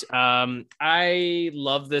 Nice. I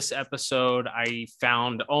love this episode. I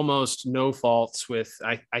found almost no faults with,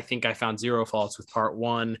 I think I found 0 faults with part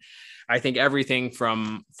 1. I think everything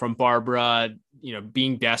from Barbara,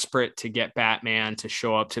 being desperate to get Batman to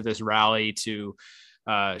show up to this rally to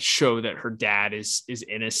show that her dad is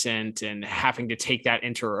innocent, and having to take that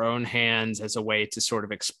into her own hands as a way to sort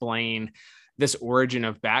of explain this origin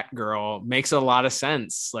of Batgirl makes a lot of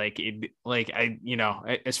sense.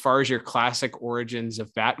 As far as your classic origins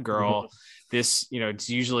of Batgirl, this, it's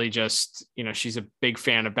usually just, she's a big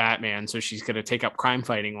fan of Batman, so she's going to take up crime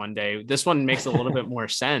fighting one day. This one makes a little bit more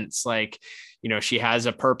sense. She has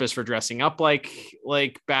a purpose for dressing up like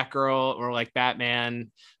Batgirl or like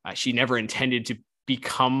Batman. She never intended to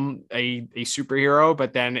become a superhero,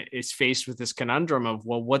 but then is faced with this conundrum of,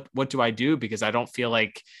 well, what do I do? Because I don't feel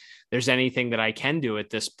like there's anything that I can do at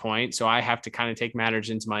this point. So I have to kind of take matters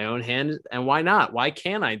into my own hands. And why not? Why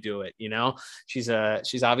can't I do it? She's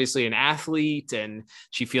obviously an athlete, and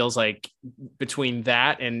she feels like between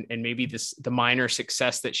that and maybe the minor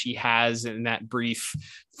success that she has in that brief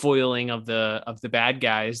foiling of the bad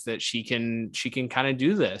guys, that she can kind of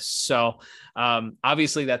do this. So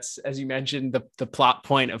obviously that's, as you mentioned, the plot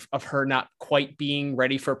point of her not quite being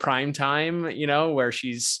ready for prime time, where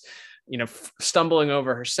she's stumbling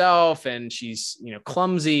over herself, and she's,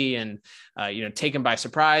 clumsy and, taken by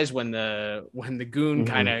surprise when the goon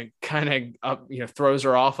kind of throws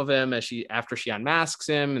her off of him after she unmasks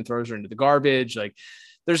him and throws her into the garbage. Like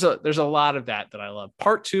there's a lot of that I love.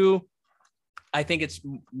 Part 2, I think it's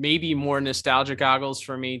maybe more nostalgia goggles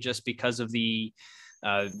for me, just because of the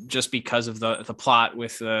plot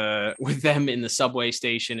with them in the subway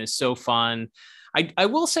station is so fun. I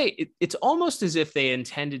will say it's almost as if they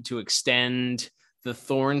intended to extend the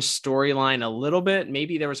Thorne storyline a little bit.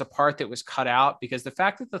 Maybe there was a part that was cut out, because the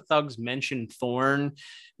fact that the thugs mentioned Thorne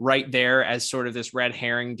right there as sort of this red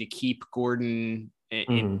herring to keep Gordon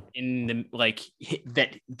in the,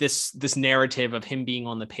 that this narrative of him being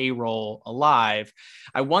on the payroll alive.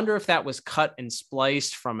 I wonder if that was cut and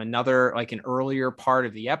spliced from another, like an earlier part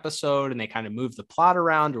of the episode, and they kind of moved the plot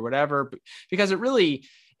around or whatever, because it really,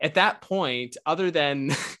 at that point, other than,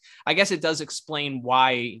 I guess it does explain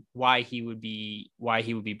why he would be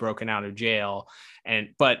broken out of jail,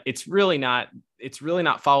 but it's really not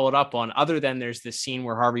followed up on, other than there's this scene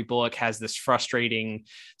where Harvey Bullock has this frustrating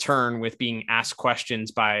turn with being asked questions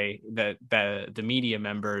by the media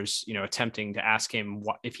members, attempting to ask him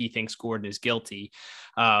if he thinks Gordon is guilty.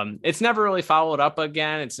 It's never really followed up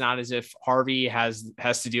again. It's not as if Harvey has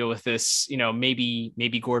to deal with this,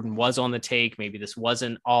 maybe Gordon was on the take. Maybe this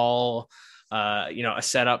wasn't all, a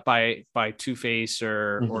setup by Two-Face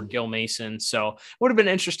or Gil Mason. So it would have been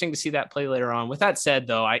interesting to see that play later on. With that said,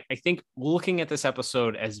 though, I think looking at this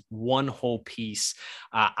episode as one whole piece,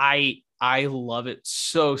 I love it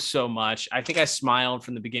so much. I think I smiled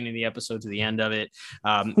from the beginning of the episode to the end of it.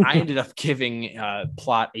 I ended up giving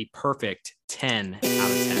plot a perfect 10 out of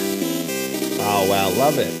 10. Oh, wow.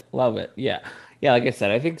 Love it. Yeah. Like I said,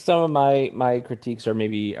 I think some of my critiques are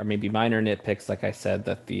maybe minor nitpicks. Like I said,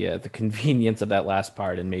 that the convenience of that last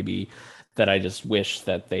part, and maybe that I just wish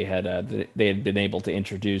that they had been able to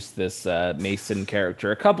introduce this Mason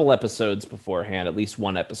character a couple episodes beforehand, at least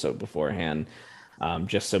one episode beforehand,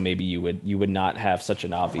 just so maybe you would not have such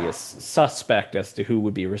an obvious suspect as to who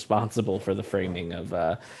would be responsible for the framing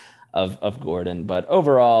of Gordon. But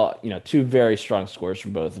overall, 2 very strong scores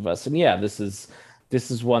from both of us, and yeah, this is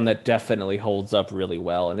one that definitely holds up really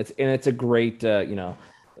well, and it's a great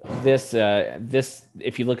this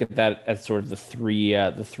if you look at that as sort of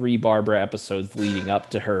the three Barbara episodes leading up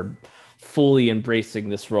to her fully embracing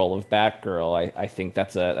this role of Batgirl, I think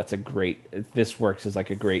that's a great, this works as like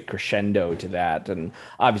a great crescendo to that. And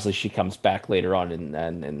obviously she comes back later on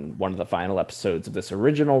in one of the final episodes of this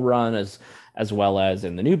original run, as well as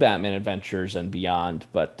in the new Batman adventures and beyond,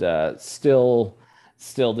 but still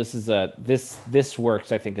this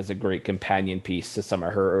works, I think, as a great companion piece to some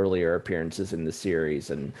of her earlier appearances in the series,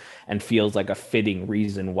 and feels like a fitting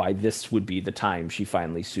reason why this would be the time she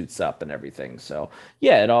finally suits up and everything. So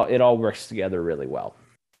yeah, it all works together really well.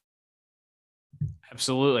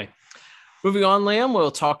 Absolutely. Moving on, Liam, we'll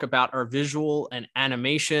talk about our visual and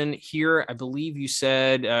animation here. I believe you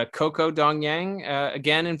said Coco Dong Yang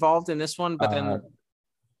again involved in this one, but then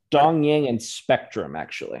Dong Yang and Spectrum,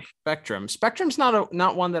 actually. Spectrum's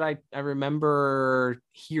not one that I remember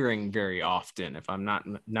hearing very often, if I'm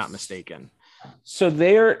not mistaken. So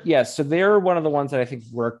they're one of the ones that I think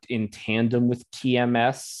worked in tandem with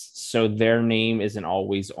TMS. So their name isn't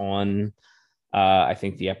always on I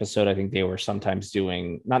think the episode. I think they were sometimes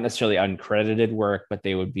doing not necessarily uncredited work, but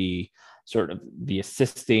they would be sort of be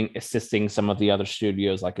assisting some of the other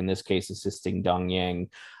studios, like in this case, assisting Dong Yang.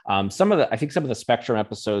 Some of the Spectrum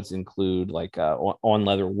episodes include like On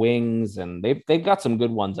Leather Wings, and they've got some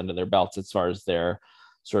good ones under their belts as far as their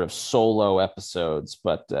sort of solo episodes.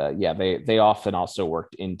 But they often also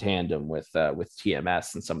worked in tandem with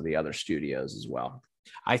TMS and some of the other studios as well.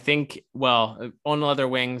 I think, On Leather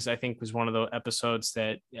Wings, I think was one of the episodes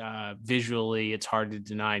that visually it's hard to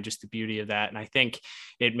deny just the beauty of that. And I think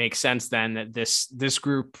it makes sense then that this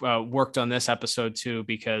group worked on this episode too,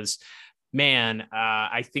 because man,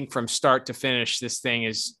 I think from start to finish, this thing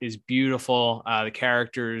is beautiful. The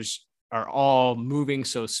characters are all moving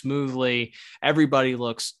so smoothly. Everybody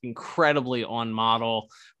looks incredibly on model.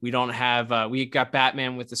 We don't have we got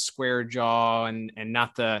Batman with the square jaw and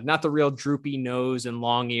not the real droopy nose and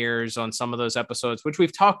long ears on some of those episodes, which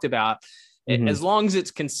we've talked about. Mm-hmm. As long as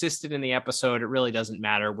it's consistent in the episode, it really doesn't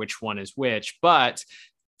matter which one is which. But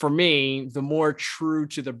for me, the more true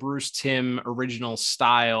to the Bruce Timm original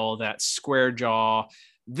style, that square jaw,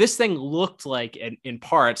 this thing looked like in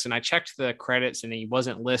parts, and I checked the credits and he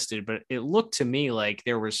wasn't listed, but it looked to me like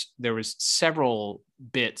there was several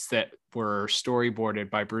bits that were storyboarded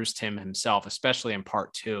by Bruce Timm himself, especially in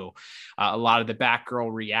part 2. A lot of the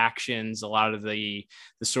Batgirl reactions, a lot of the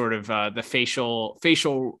sort of the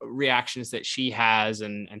facial reactions that she has,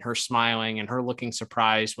 and her smiling and her looking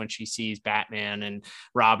surprised when she sees Batman and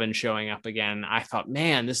Robin showing up again. I thought,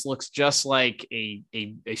 man, this looks just like a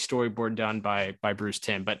storyboard done by Bruce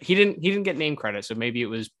Timm, but he didn't get name credit. So maybe it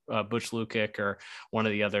was Butch Lukic or one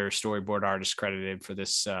of the other storyboard artists credited for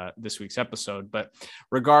this week's episode. But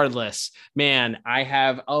regardless, man, I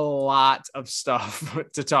have a lot of stuff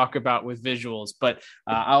to talk about with visuals, but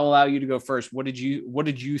I'll allow you to go first. What did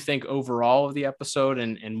you think overall of the episode,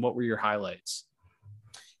 and what were your highlights?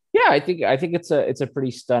 Yeah, I think it's a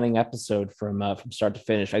pretty stunning episode from start to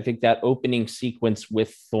finish. I think that opening sequence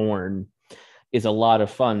with Thorn is a lot of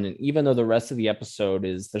fun, and even though the rest of the episode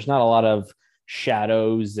there's not a lot of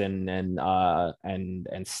shadows and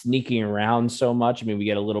sneaking around so much. I mean, we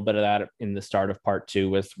get a little bit of that in the start of part 2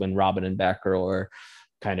 with when Robin and Batgirl are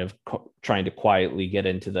kind of trying to quietly get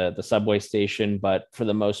into the subway station, but for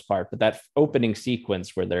the most part, but that opening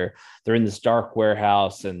sequence where they're in this dark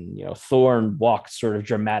warehouse, and Thorn walks sort of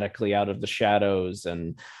dramatically out of the shadows,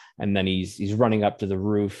 and then he's running up to the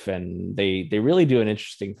roof, and they really do an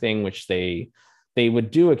interesting thing, which they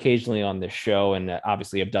would do occasionally on this show, and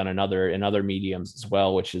obviously have done in other mediums as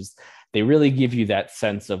well, which is they really give you that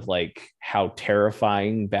sense of like how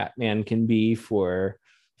terrifying Batman can be for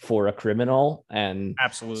a criminal. And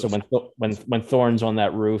absolutely, so when Thorn's on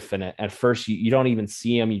that roof, and at first you don't even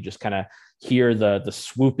see him, you just kind of hear the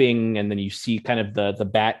swooping, and then you see kind of the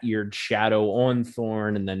bat-eared shadow on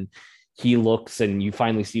Thorn, and then he looks, and you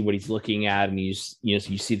finally see what he's looking at, and you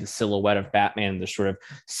see the silhouette of Batman. There's sort of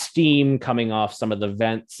steam coming off some of the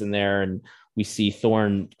vents in there, and we see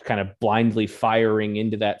Thorn kind of blindly firing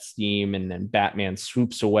into that steam, and then Batman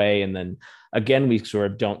swoops away, and then again we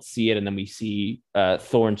sort of don't see it, and then we see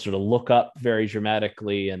Thorn sort of look up very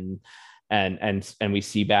dramatically, and we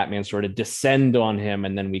see Batman sort of descend on him,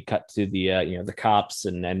 and then we cut to the cops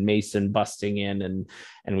and Mason busting in,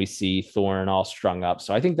 and we see Thorn all strung up.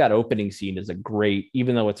 So I think that opening scene is a great,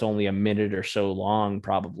 even though it's only a minute or so long,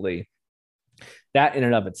 probably that in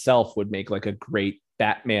and of itself would make like a great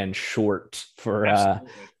Batman short for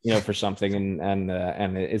for something, and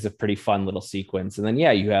it is a pretty fun little sequence. And then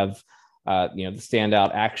you have the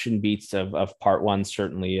standout action beats of part 1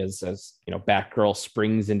 certainly as Batgirl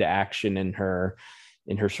springs into action in her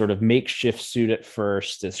sort of makeshift suit at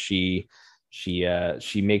first, as she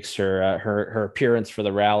makes her appearance for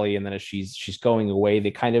the rally, and then as she's going away, they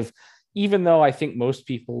kind of, even though I think most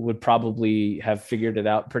people would probably have figured it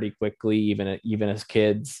out pretty quickly, even as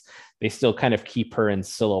kids, they still kind of keep her in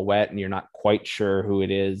silhouette, and you're not quite sure who it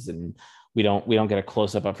is, and we don't get a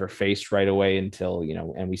close up of her face right away until,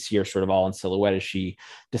 and we see her sort of all in silhouette as she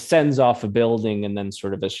descends off a building, and then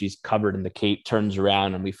sort of as she's covered in the cape turns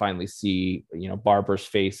around, and we finally see, Barbara's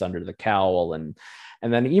face under the cowl. And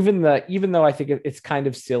then even though I think it's kind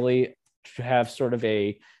of silly to have sort of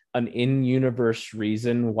a an in-universe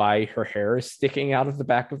reason why her hair is sticking out of the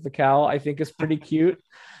back of the cowl, I think is pretty cute.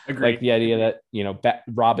 Agreed. Like the idea that, you know,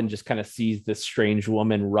 Robin just kind of sees this strange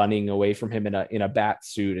woman running away from him in a bat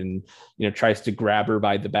suit, and, you know, tries to grab her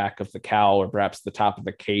by the back of the cowl or perhaps the top of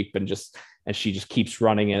the cape, and she just keeps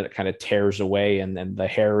running, and it kind of tears away, and then the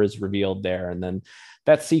hair is revealed there. And then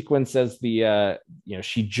that sequence as the you know,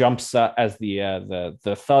 she jumps up as the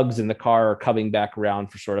thugs in the car are coming back around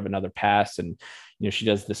for sort of another pass, and, you know, she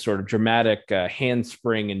does this sort of dramatic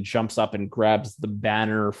handspring and jumps up and grabs the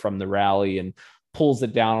banner from the rally and pulls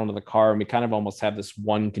it down onto the car. And we kind of almost have this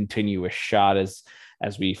one continuous shot as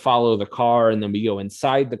we follow the car, and then we go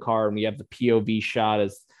inside the car and we have the POV shot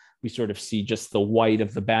as we sort of see just the white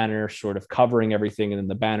of the banner sort of covering everything. And then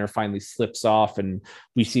the banner finally slips off, and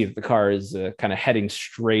we see that the car is kind of heading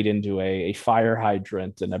straight into a fire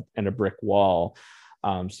hydrant and a brick wall.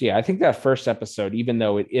 So yeah, I think that first episode, even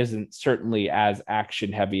though it isn't certainly as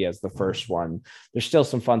action heavy as the first one, there's still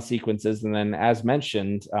some fun sequences. And then, as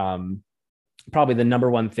mentioned, probably the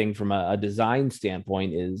number one thing from a design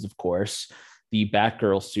standpoint is, of course, the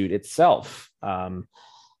Batgirl suit itself.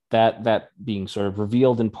 That being sort of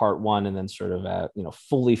revealed in part one, and then sort of you know,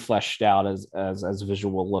 fully fleshed out as a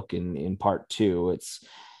visual look in part two. It's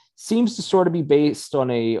seems to sort of be based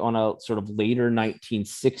on a sort of later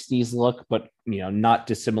 1960s look, but, you know, not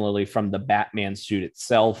dissimilarly from the Batman suit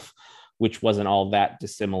itself, which wasn't all that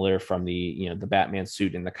dissimilar from the, you know, the Batman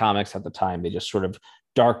suit in the comics at the time. They just sort of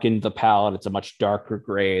darkened the palette. It's a much darker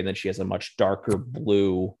gray, and then she has a much darker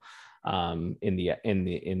blue on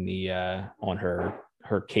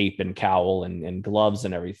her cape and cowl and gloves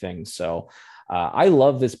and everything. So I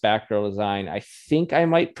love this Batgirl design. I think I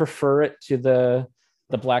might prefer it to the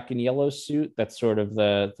black and yellow suit. That's sort of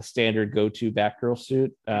the standard go-to Batgirl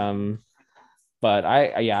suit. But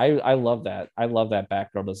I love that. I love that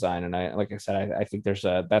Batgirl design. And like I said, I think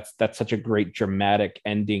that's such a great dramatic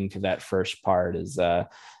ending to that first part, as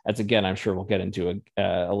again, I'm sure we'll get into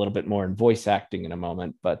a little bit more in voice acting in a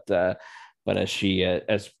moment, but as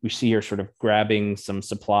we see her sort of grabbing some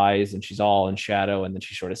supplies, and she's all in shadow, and then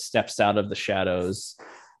she sort of steps out of the shadows,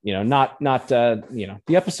 you know, not you know,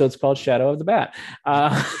 the episode's called Shadow of the Bat.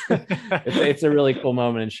 It's a really cool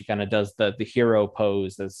moment, and she kind of does the hero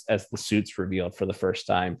pose as the suit's revealed for the first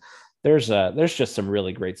time. There's just some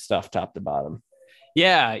really great stuff top to bottom.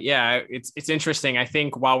 Yeah, it's interesting. I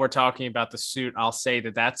think while we're talking about the suit, I'll say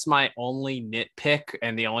that that's my only nitpick,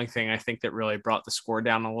 and the only thing I think that really brought the score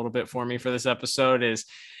down a little bit for me for this episode is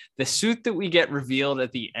the suit that we get revealed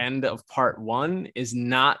at the end of part one is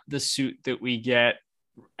not the suit that we get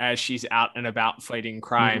as she's out and about fighting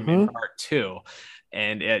crime in part two.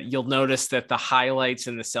 And you'll notice that the highlights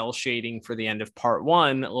and the cell shading for the end of part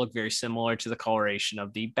one look very similar to the coloration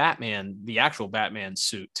of the actual Batman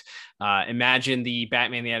suit. Imagine the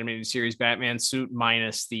Batman, the animated series Batman suit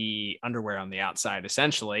minus the underwear on the outside,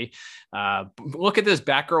 essentially. Look at this.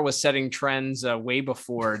 Batgirl was setting trends way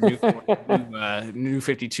before new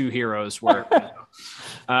 52 heroes were,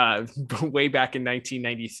 way back in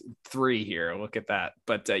 1993 here. Look at that.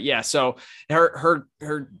 But yeah, so her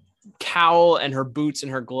cowl and her boots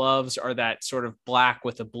and her gloves are that sort of black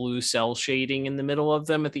with a blue cell shading in the middle of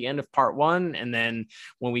them at the end of part one. And then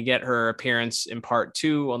when we get her appearance in part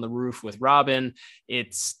two on the roof with Robin,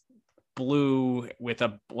 it's blue with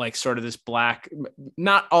a like sort of this black,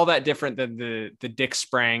 not all that different than the Dick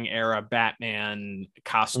Sprang era Batman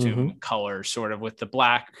costume color, sort of with the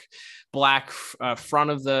black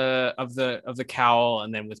front of the cowl,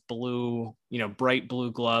 and then with blue, you know, bright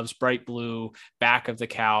blue gloves, bright blue back of the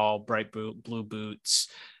cowl, bright blue boots.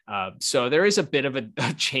 So there is a bit of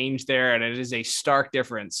a change there, and it is a stark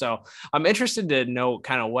difference. So I'm interested to know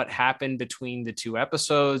kind of what happened between the two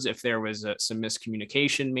episodes, if there was some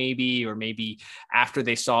miscommunication maybe, or maybe after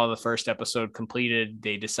they saw the first episode completed,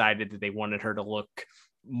 they decided that they wanted her to look,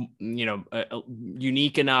 you know,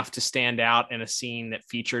 unique enough to stand out in a scene that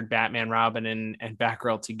featured Batman, Robin, and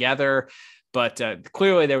Batgirl together. But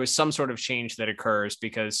clearly there was some sort of change that occurs,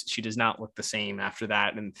 because she does not look the same after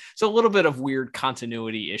that. And so a little bit of weird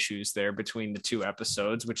continuity issues there between the two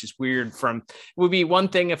episodes, which is weird. It would be one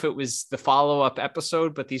thing if it was the follow-up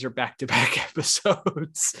episode, but these are back-to-back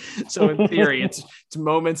episodes. So in theory, it's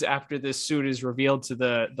moments after this suit is revealed to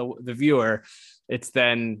the viewer, it's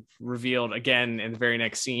then revealed again in the very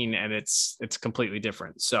next scene, and it's completely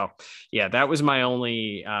different. So yeah, that was my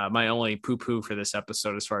only poo-poo for this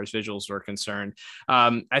episode as far as visuals were concerned.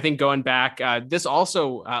 I think going back, this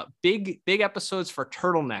also big episodes for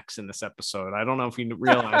turtlenecks in this episode. I don't know if you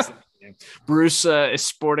realize Bruce is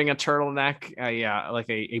sporting a turtleneck, like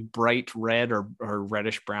a bright red or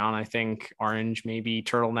reddish brown, I think, orange maybe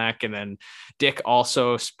turtleneck, and then Dick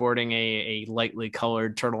also sporting a lightly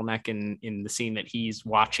colored turtleneck in the scene that he's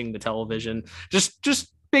watching the television.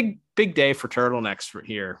 Just big day for turtlenecks for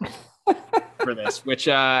here. For this, which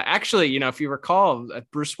actually, if you recall,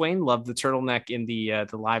 Bruce Wayne loved the turtleneck in the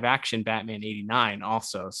live action Batman '89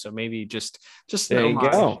 also. So maybe just there you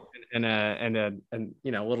go. And a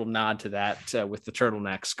little nod to that with the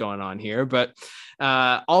turtlenecks going on here. But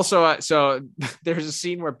also, so there's a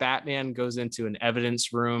scene where Batman goes into an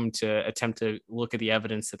evidence room to attempt to look at the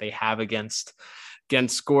evidence that they have against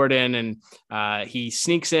Gordon, and he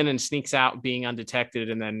sneaks in and sneaks out being undetected,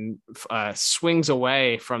 and then swings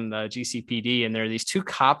away from the GCPD. And there are these two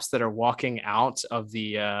cops that are walking out of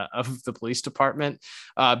the police department,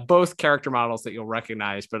 both character models that you'll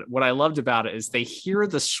recognize. But what I loved about it is they hear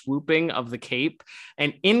the swooping of the cape,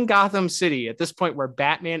 and in Gotham City at this point where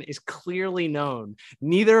Batman is clearly known,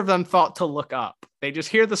 neither of them thought to look up. They just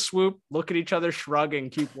hear the swoop, look at each other, shrug, and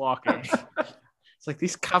keep walking. It's like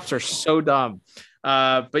these cops are so dumb.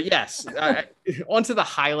 But yes, onto the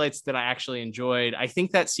highlights that I actually enjoyed. I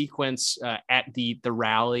think that sequence at the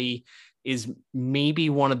rally is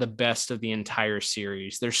maybe one of the best of the entire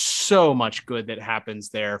series. There's so much good that happens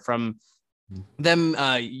there, from them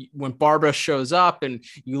when Barbara shows up and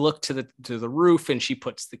you look to the roof and she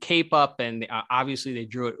puts the cape up, and obviously they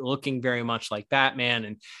drew it looking very much like Batman,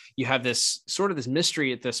 and you have this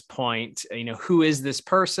mystery at this point, who is this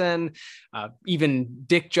person? Even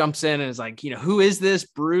Dick jumps in and is like, who is this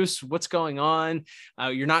Bruce? What's going on?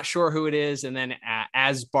 You're not sure who it is. And then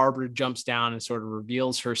as Barbara jumps down and sort of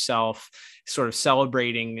reveals herself, sort of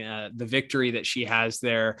celebrating the victory that she has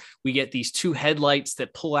there, we get these two headlights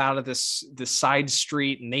that pull out of this side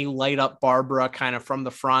street, and they light up Barbara kind of from the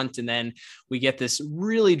front. And then we get this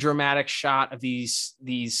really dramatic shot of these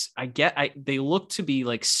they look to be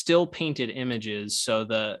like still painted images. So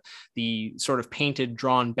the sort of painted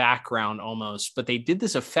drawn background almost, but they did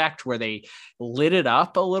this effect where they lit it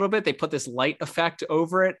up a little bit. They put this light effect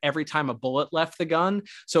over it every time a bullet left the gun.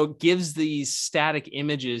 So it gives these static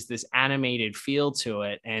images this animated feel to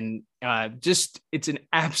it. And it's an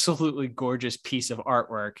absolutely gorgeous piece of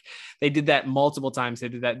artwork. They did that multiple times. They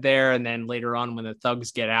did that there, and then later on when the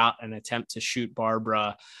thugs get out and attempt to shoot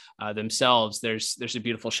Barbara themselves, there's a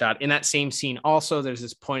beautiful shot in that same scene. Also, there's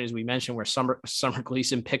this point, as we mentioned, where Summer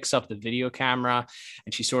Gleason picks up the video camera,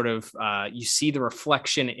 and she sort of you see the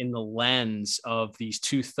reflection in the lens of these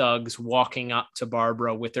two thugs walking up to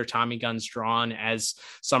Barbara with their Tommy guns drawn as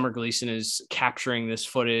Summer Gleason is capturing this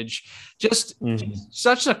footage. Just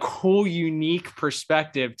such a cool, unique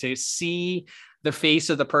perspective to see the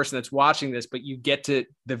face of the person that's watching this, but you get to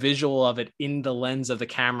the visual of it in the lens of the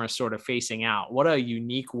camera sort of facing out. What a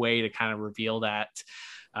unique way to kind of reveal that,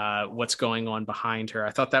 what's going on behind her.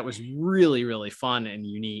 I thought that was really, really fun and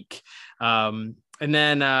unique. And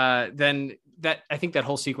then that, I think that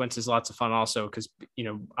whole sequence is lots of fun also, because,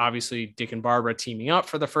 obviously Dick and Barbara teaming up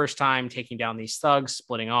for the first time, taking down these thugs,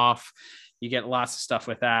 splitting off. You get lots of stuff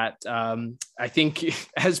with that. I think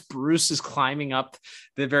as Bruce is climbing up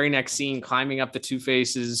the very next scene, climbing up the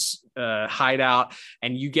Two-Face's hideout,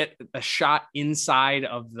 and you get a shot inside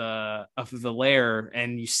of the lair,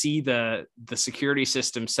 and you see the security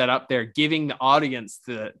system set up there, giving the audience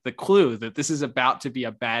the clue that this is about to be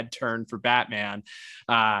a bad turn for Batman.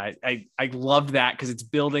 I love that, because it's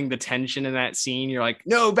building the tension in that scene. You're like,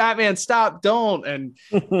 no, Batman, stop, don't. And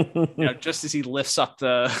just as he lifts up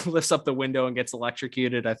the window and gets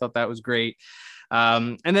electrocuted, I thought that was great.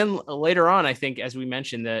 And then later on, I think, as we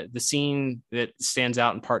mentioned, the scene that stands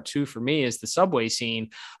out in part 2 for me is the subway scene.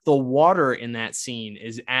 The water in that scene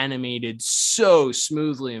is animated so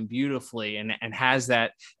smoothly and beautifully, and has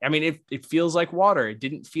that. I mean, it feels like water. It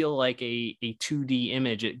didn't feel like a 2D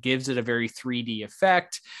image. It gives it a very 3D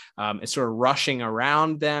effect. It's sort of rushing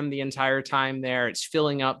around them the entire time there. It's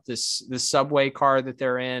filling up this subway car that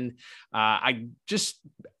they're in. I just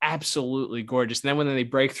absolutely gorgeous. And then when they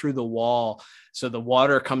break through the wall, so the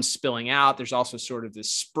water comes spilling out. There's also sort of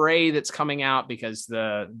this spray that's coming out because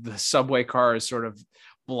the subway car is sort of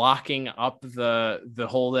blocking up the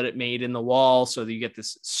hole that it made in the wall. So that you get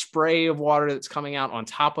this spray of water that's coming out on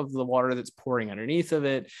top of the water that's pouring underneath of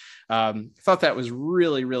it. I thought that was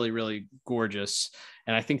really, really, really gorgeous.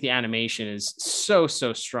 And I think the animation is so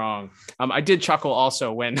strong. I did chuckle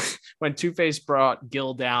also when Two-Face brought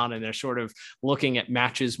Gil down and they're sort of looking at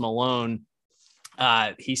Matches Malone.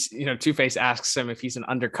 Two-Face asks him if he's an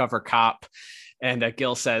undercover cop. And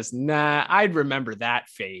Gil says, nah, I'd remember that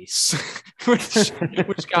face, which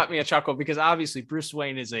got me a chuckle because obviously Bruce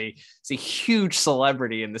Wayne is a huge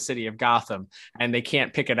celebrity in the city of Gotham, and they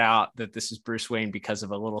can't pick it out that this is Bruce Wayne because of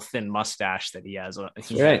a little thin mustache that he has, on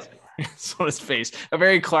his face. A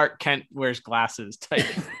very Clark Kent wears glasses type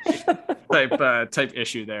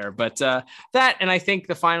issue there. But that, and I think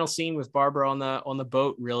the final scene with Barbara on the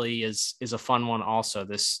boat really is a fun one also.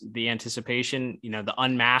 The anticipation, the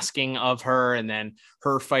unmasking of her and then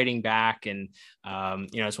her fighting back, and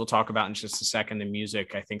as we'll talk about in just a second, the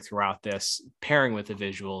music, I think throughout this, pairing with the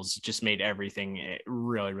visuals, just made everything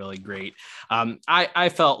really, really great. I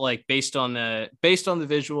felt like based on the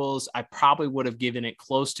visuals, I probably would have given it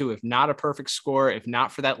close to, if not a perfect score, if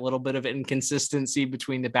not for that little bit of inconsistency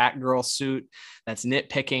between the Batgirl suit. That's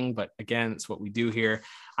nitpicking, but again, it's what we do here.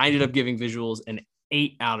 I ended up giving visuals an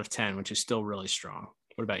 8 out of 10, which is still really strong.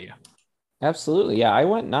 What about you? Absolutely. Yeah, I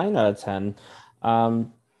went 9 out of 10.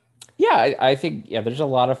 I think there's a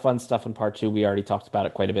lot of fun stuff in part 2. We already talked about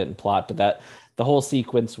it quite a bit in plot, but that the whole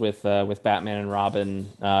sequence with Batman and Robin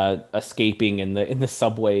escaping in the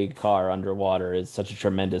subway car underwater is such a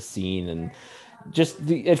tremendous scene, and just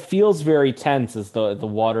it feels very tense as the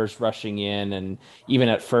water's rushing in, and even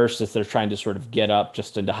at first as they're trying to sort of get up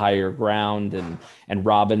just into higher ground, and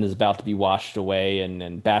Robin is about to be washed away,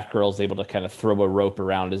 and Batgirl's able to kind of throw a rope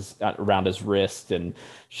around his wrist, and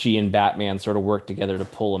she and Batman sort of work together to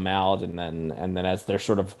pull him out, and then as they're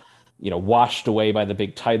sort of washed away by the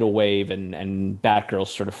big tidal wave, and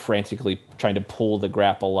Batgirl's sort of frantically trying to pull the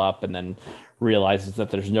grapple up, and then realizes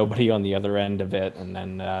that there's nobody on the other end of it, and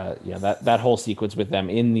then that whole sequence with them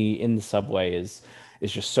in the subway is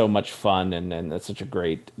just so much fun, and that's such a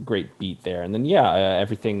great beat there. And then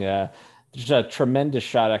everything, there's a tremendous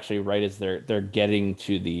shot actually right as they're getting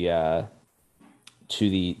to the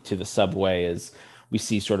subway, as we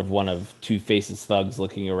see sort of one of Two-Face's thugs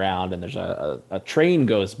looking around, and there's a train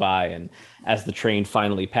goes by, and as the train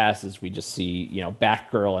finally passes, we just see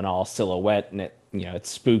Batgirl in all silhouette, and it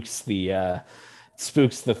spooks the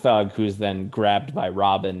thug, who's then grabbed by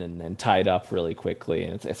Robin and tied up really quickly.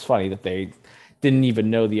 And it's funny that they didn't even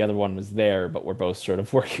know the other one was there, but we're both sort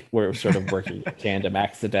of working in tandem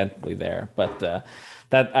accidentally there. But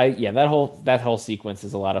that whole sequence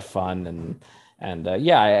is a lot of fun, and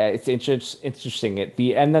it's interesting.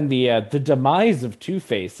 The demise of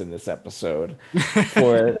Two-Face in this episode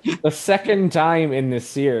for the second time in this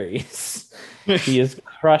series. He is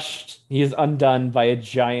crushed. He is undone by a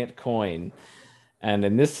giant coin, and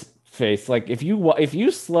in this face, like if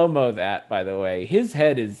you slow-mo that, by the way, his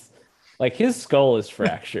head is like, his skull is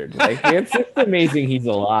fractured. Like it's amazing he's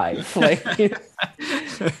alive. Like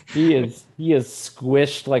he is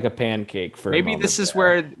squished like a pancake for maybe this is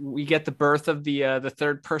where we get the birth of the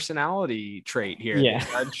third personality trait here. Yeah,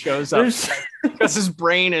 that shows up because his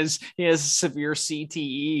brain he has severe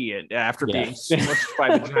CTE after being smushed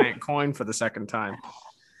by the giant coin for the second time.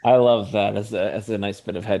 I love that as a nice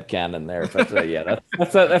bit of headcanon there. But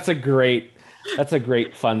that's a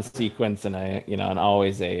great fun sequence, and and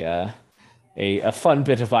always a fun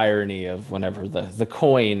bit of irony of whenever the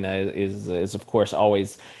coin is of course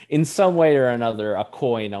always, in some way or another, a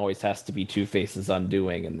coin always has to be Two-Face's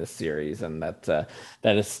undoing in this series, and that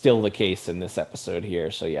is still the case in this episode here.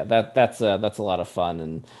 So that's a lot of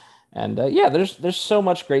fun, and there's so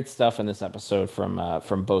much great stuff in this episode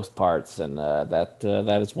from both parts, and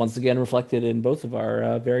that is once again reflected in both of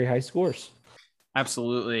our very high scores.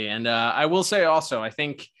 Absolutely. And I will say also, I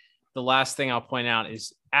think the last thing I'll point out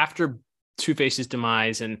is after Two-Face's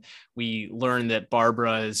demise, and we learn that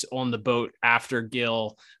Barbara is on the boat after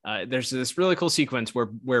Gil. There's this really cool sequence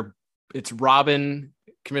where it's Robin,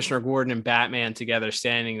 Commissioner Gordon, and Batman together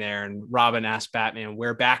standing there, and Robin asks Batman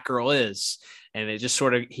where Batgirl is, and it just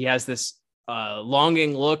sort of, he has this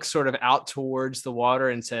longing look sort of out towards the water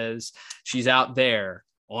and says she's out there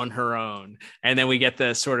on her own. And then we get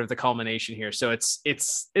the sort of the culmination here. So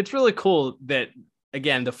it's really cool that,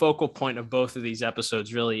 again, the focal point of both of these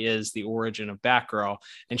episodes really is the origin of Batgirl,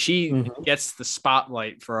 and she gets the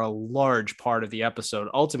spotlight for a large part of the episode,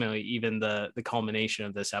 ultimately even the culmination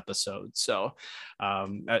of this episode. So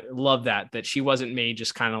I love that she wasn't made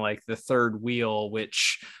just kind of like the third wheel,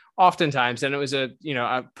 which oftentimes, and it was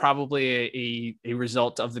probably a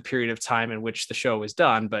result of the period of time in which the show was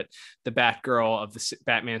done, but the Batgirl of the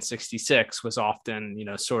Batman 66 was often,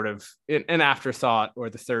 sort of an afterthought or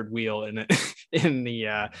the third wheel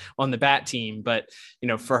on the Bat team. But,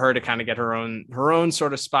 for her to kind of get her own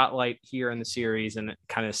sort of spotlight here in the series and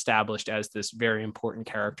kind of established as this very important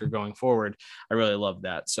character going forward, I really love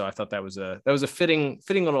that. So I thought that was a fitting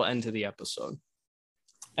little end to the episode.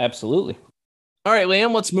 Absolutely. All right,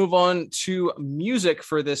 Liam, let's move on to music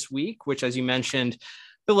for this week, which, as you mentioned,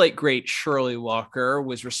 the late, great Shirley Walker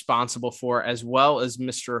was responsible for, as well as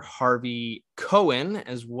Mr. Harvey Cohen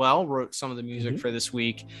as well, wrote some of the music for this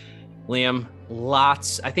week. Liam,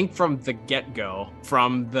 lots, I think from the get-go,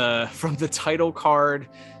 from the title card,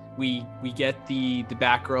 we get the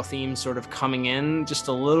Batgirl theme sort of coming in just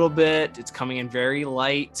a little bit. It's coming in very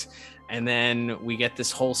light. And then we get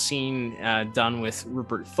this whole scene done with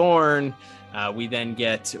Rupert Thorne. We then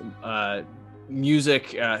get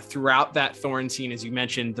music throughout that Thorne scene, as you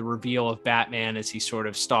mentioned, the reveal of Batman as he sort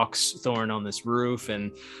of stalks Thorne on this roof.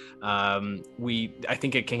 And I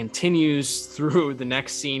think it continues through the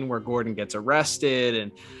next scene where Gordon gets arrested.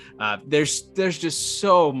 And there's just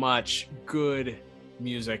so much good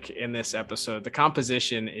music in this episode. The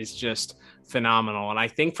composition is just phenomenal. And I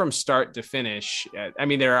think from start to finish, I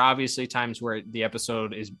mean, there are obviously times where the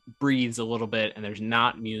episode breathes a little bit and there's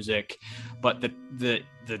not music, but the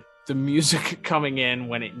music coming in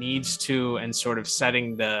when it needs to and sort of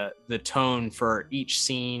setting the tone for each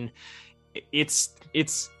scene, it's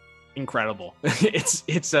incredible.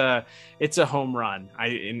 it's a home run,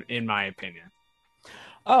 in my opinion.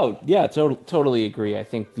 Oh yeah, totally agree. I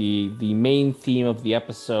think the main theme of the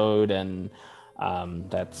episode, and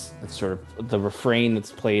that's sort of the refrain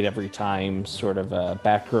that's played every time sort of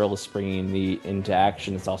Batgirl is springing into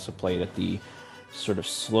action. It's also played at the sort of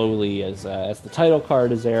slowly as the title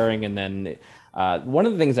card is airing. And then one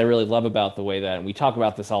of the things I really love about the way that, and we talk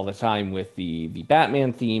about this all the time with the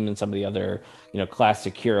Batman theme and some of the other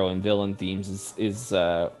classic hero and villain themes, is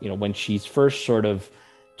when she's first sort of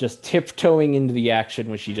just tiptoeing into the action,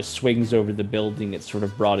 when she just swings over the building, it's sort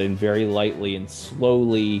of brought in very lightly and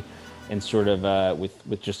slowly, and sort of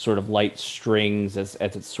with just sort of light strings as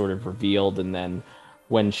it's sort of revealed. And then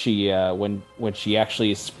when she actually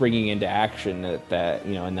is springing into action in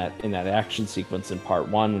that action sequence in part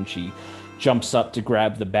one, when she jumps up to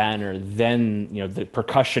grab the banner, then the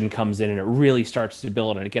percussion comes in and it really starts to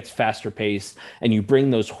build and it gets faster paced, and you bring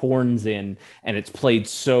those horns in and it's played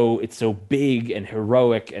it's so big and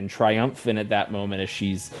heroic and triumphant at that moment, as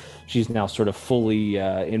she's now sort of fully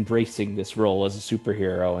embracing this role as a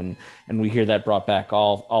superhero, and we hear that brought back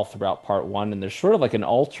all throughout part one. And there's sort of like an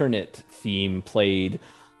alternate theme played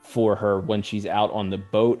for her when she's out on the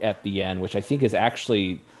boat at the end, which I think is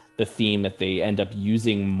actually the theme that they end up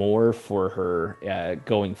using more for her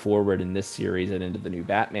going forward in this series and into the new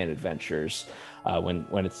Batman adventures,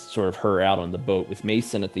 when it's sort of her out on the boat with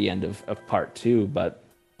Mason at the end of part two. But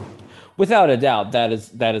without a doubt, that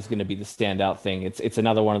is going to be the standout thing. It's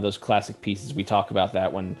another one of those classic pieces. We talk about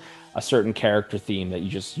that when a certain character theme that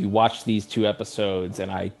you watch these two episodes,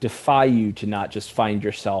 and I defy you to not just find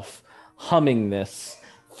yourself humming this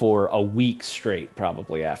for a week straight,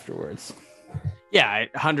 probably afterwards. Yeah,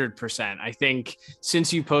 100%. I think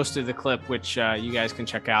since you posted the clip, which you guys can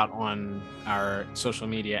check out on our social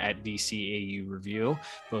media at DCAU Review,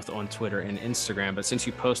 both on Twitter and Instagram, but since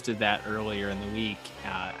you posted that earlier in the week,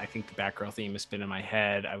 I think the Batgirl theme has been in my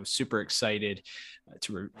head. I was super excited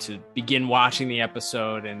to begin watching the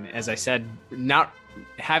episode. And as I said, not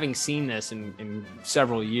having seen this in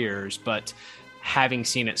several years, but having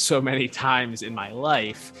seen it so many times in my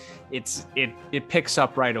life, it picks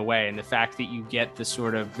up right away. And the fact that you get the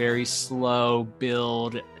sort of very slow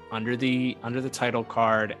build under the title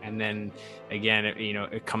card, and then again,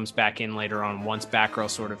 it comes back in later on once Batgirl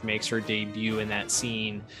sort of makes her debut in that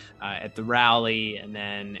scene at the rally. And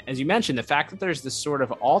then, as you mentioned, the fact that there's this sort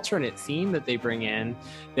of alternate theme that they bring in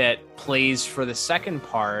that plays for the second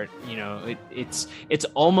part, it's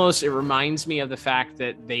almost, it reminds me of the fact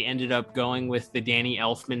that they ended up going with the Danny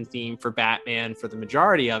Elfman theme for Batman for the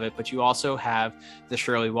majority of it, but you also have the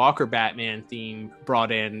Shirley Walker Batman theme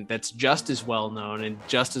brought in that's just as well known and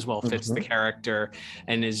just as well fits the character,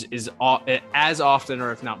 and is as often,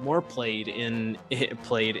 or if not more, played in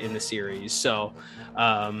the series. So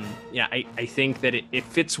I think that it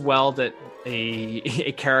fits well that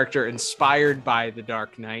a character inspired by the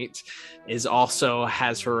Dark Knight also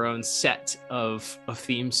has her own set of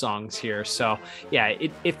theme songs here. So yeah,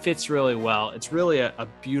 it fits really well. It's really a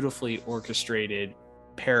beautifully orchestrated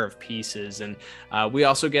pair of pieces. And we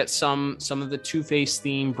also get some of the Two-Face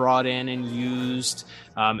theme brought in and used,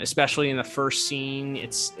 especially in the first scene.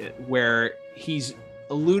 It's where he's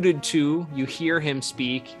alluded to, you hear him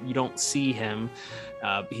speak, you don't see him.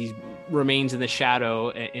 He remains in the shadow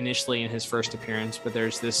initially in his first appearance, but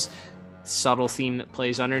there's this subtle theme that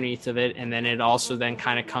plays underneath of it, and then it also then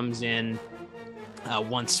kind of comes in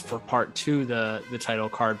once for part two the title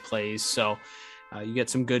card plays. So You get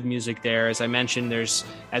some good music there. As I mentioned, as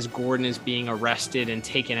Gordon is being arrested and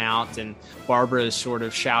taken out, and Barbara is sort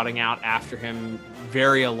of shouting out after him,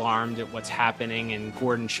 very alarmed at what's happening, and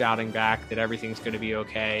Gordon shouting back that everything's going to be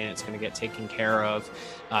okay and it's going to get taken care of.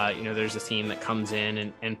 There's a theme that comes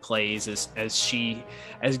in and plays as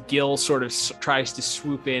Gil sort of tries to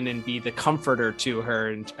swoop in and be the comforter to her,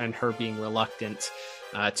 and her being reluctant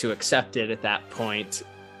to accept it at that point.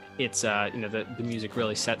 It's the music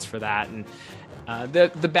really sets for that. And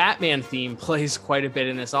the Batman theme plays quite a bit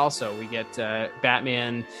in this also. We get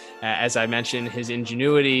Batman, as I mentioned, his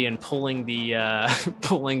ingenuity and pulling the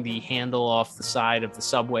handle off the side of the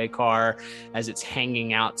subway car as it's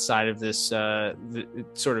hanging outside of this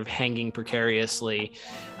sort of hanging precariously.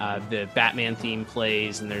 The Batman theme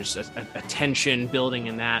plays, and there's a tension building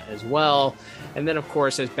in that as well. And then, of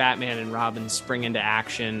course, as Batman and Robin spring into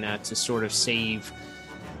action to sort of save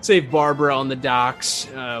Barbara on the docks,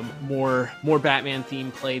 more Batman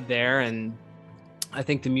theme played there. And I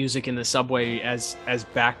think the music in the subway as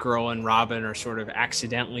Batgirl and Robin are sort of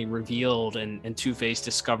accidentally revealed, and Two-Face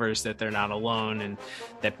discovers that they're not alone, and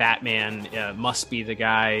that Batman must be the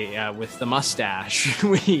guy with the mustache.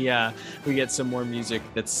 We get some more music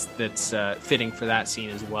that's fitting for that scene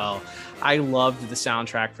as well. I loved the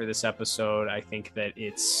soundtrack for this episode. I think that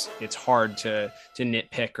it's hard to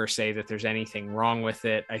nitpick or say that there's anything wrong with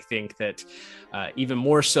it. I think that even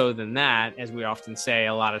more so than that, as we often say,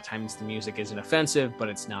 a lot of times the music isn't offensive, but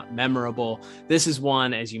it's not memorable. This is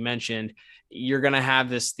one, as you mentioned, you're going to have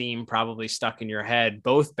this theme probably stuck in your head,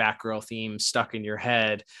 both Batgirl themes stuck in your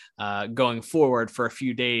head going forward for a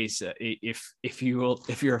few days, if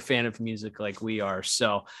you're a fan of music like we are.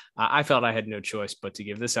 So I felt I had no choice but to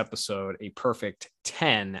give this episode a perfect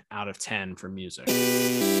 10 out of 10 for music.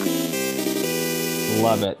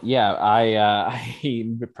 Love it. Yeah, I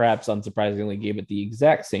perhaps unsurprisingly gave it the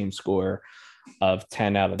exact same score of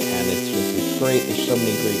 10 out of 10. It's great. There's so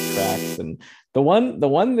many great tracks. And the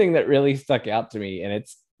one thing that really stuck out to me, and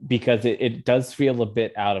it's because it does feel a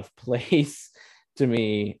bit out of place to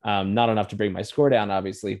me, not enough to bring my score down,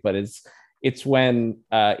 obviously, but it's when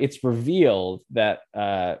it's revealed that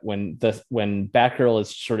when Batgirl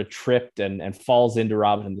is sort of tripped and falls into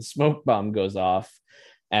Robin, and the smoke bomb goes off,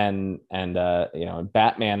 and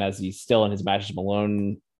Batman, as he's still in his Magic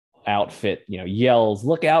Malone outfit, yells,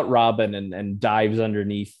 "Look out, Robin," and dives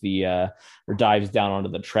underneath or dives down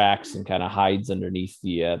onto the tracks and kind of hides underneath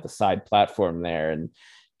the side platform there. And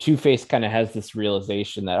Two-Face kind of has this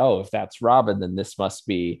realization that, oh, if that's Robin, then this must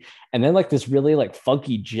be. And then like this really like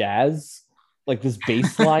funky jazz, like this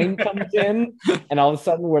bass line comes in, and all of a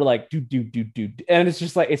sudden we're like do, and it's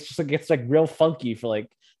just like it's like real funky for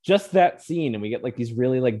like just that scene, and we get like these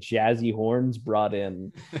really like jazzy horns brought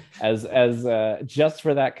in as just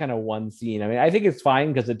for that kind of one scene. I mean, I think it's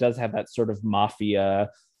fine because it does have that sort of mafia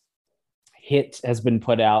hit has been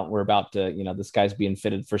put out. We're about to, this guy's being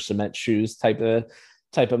fitted for cement shoes type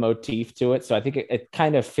of motif to it. So I think it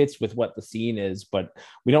kind of fits with what the scene is, but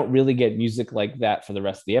we don't really get music like that for the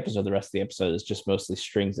rest of the episode. The rest of the episode is just mostly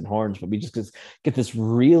strings and horns, but we just get this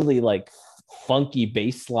really like funky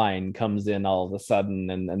bass line comes in all of a sudden,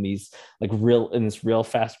 and these like this real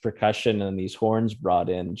fast percussion and these horns brought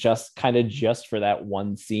in just for that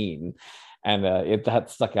one scene. And that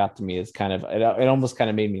stuck out to me as kind of, it almost kind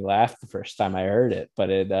of made me laugh the first time I heard it, but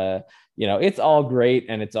it's all great,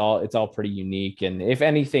 and it's all pretty unique. And if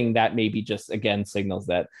anything, that maybe just again signals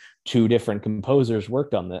that two different composers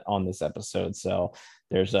worked on this episode. So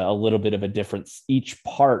there's a little bit of a difference. Each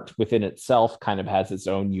part within itself kind of has its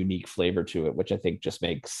own unique flavor to it, which I think just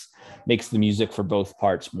makes the music for both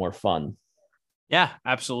parts more fun. Yeah,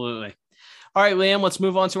 absolutely. All right, Liam, let's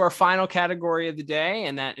move on to our final category of the day,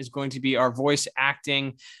 and that is going to be our voice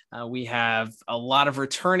acting. We have a lot of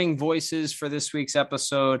returning voices for this week's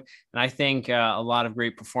episode, and I think a lot of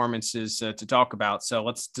great performances to talk about. So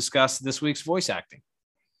let's discuss this week's voice acting.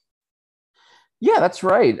 Yeah, that's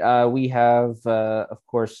right. We have, of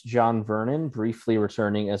course, John Vernon briefly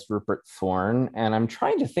returning as Rupert Thorne, and I'm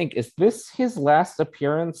trying to think, is this his last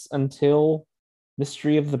appearance until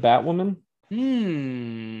Mystery of the Batwoman?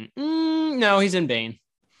 No, he's in Bane.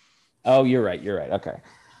 Oh, you're right. Okay.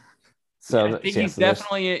 So yeah, I think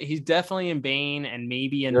he's definitely in Bane, and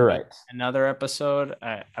maybe in another episode.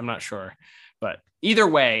 I'm not sure, but either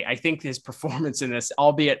way, I think his performance in this,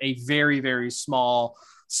 albeit a very, very small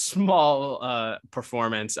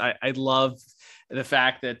performance, I love the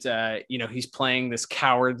fact that, he's playing this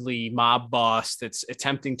cowardly mob boss that's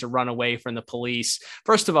attempting to run away from the police.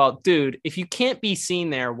 First of all, dude, if you can't be seen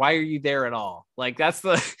there, why are you there at all? Like, that's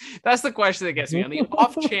the question that gets me. On the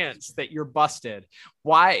off chance that you're busted,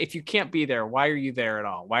 why, if you can't be there, why are you there at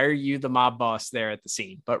all? Why are you the mob boss there at the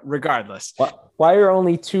scene? But regardless, why are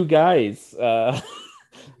only two guys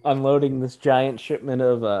unloading this giant shipment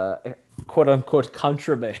of quote unquote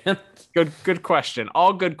contraband? Good question.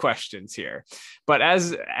 All good questions here. But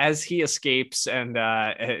as he escapes and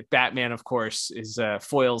Batman, of course,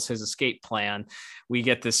 foils his escape plan, we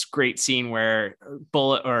get this great scene where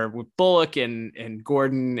Bullock and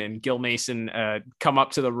Gordon and Gil Mason come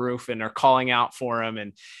up to the roof and are calling out for him,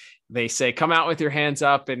 and they say, "Come out with your hands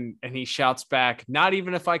up," and he shouts back, "Not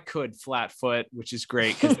even if I could, Flatfoot," which is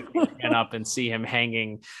great because they stand up and see him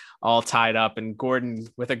hanging all tied up. And Gordon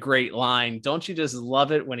with a great line, "Don't you just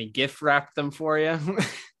love it when he gift wrapped them for you?"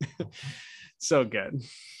 So good.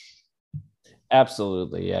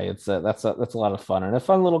 Absolutely, yeah. That's a lot of fun and a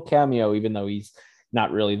fun little cameo, even though he's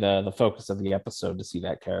not really the focus of the episode, to see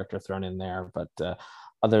that character thrown in there. But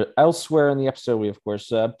elsewhere in the episode, we of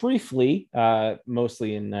course briefly,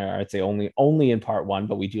 mostly in I'd say only in part one,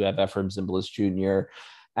 but we do have Ephraim Zimbalist Jr.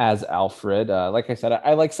 as Alfred. Like I said,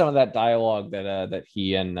 I like some of that dialogue that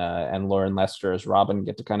he and Lauren Lester as Robin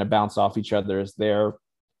get to kind of bounce off each other as they're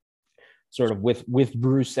sort of with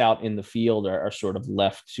Bruce out in the field, are sort of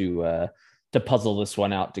left to puzzle this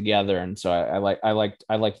one out together. And so I liked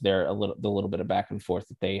the little bit of back and forth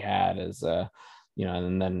that they had as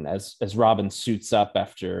and then as Robin suits up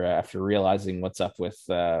after realizing what's up with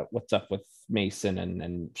Mason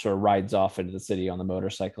and sort of rides off into the city on the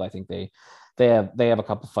motorcycle. I think they have a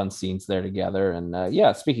couple fun scenes there together.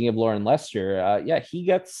 And speaking of Lauren Lester, he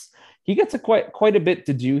gets quite a bit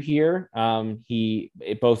to do here. He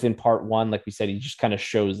both in part one, like we said, he just kind of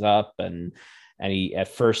shows up and he at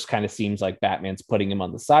first kind of seems like Batman's putting him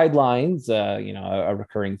on the sidelines, a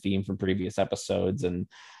recurring theme from previous episodes. And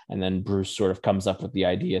then Bruce sort of comes up with the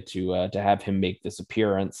idea to have him make this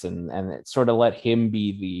appearance and it sort of let him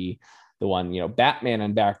be the one. Batman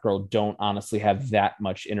and Batgirl don't honestly have that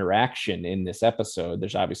much interaction in this episode.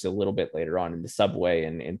 There's obviously a little bit later on in the subway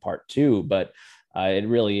and in part two, but it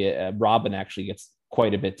really Robin actually gets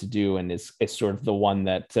quite a bit to do and is sort of the one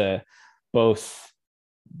that both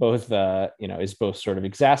is both sort of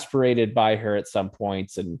exasperated by her at some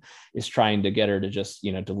points and is trying to get her to just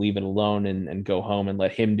to leave it alone and go home and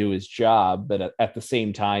let him do his job. But at the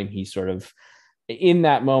same time, he sort of, in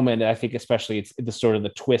that moment, I think especially it's the sort of the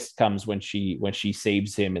twist comes when she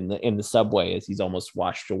saves him in the subway as he's almost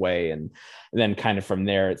washed away, and then kind of from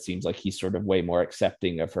there it seems like he's sort of way more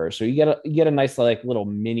accepting of her. So you get a nice like little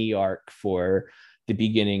mini arc for the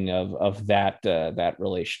beginning of that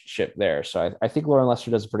relationship there. So I think Lauren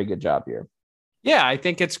Lester does a pretty good job here. Yeah, I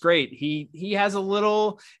think it's great. He has a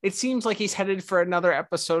little, it seems like he's headed for another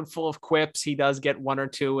episode full of quips. He does get one or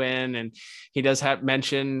two in, and he does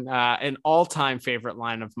mention an all-time favorite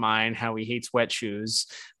line of mine, how he hates wet shoes.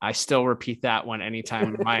 I still repeat that one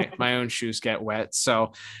anytime my own shoes get wet.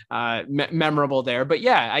 So memorable there. But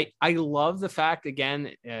yeah, I love the fact, again,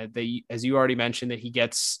 as you already mentioned, that he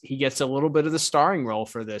gets a little bit of the starring role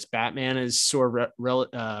for this. Batman is sort of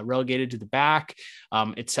relegated to the back.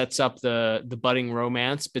 It sets up the budding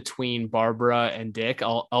romance between Barbara and Dick,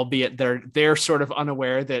 albeit they're sort of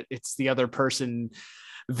unaware that it's the other person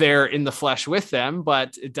there in the flesh with them,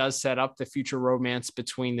 but it does set up the future romance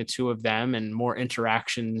between the two of them and more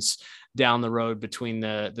interactions down the road between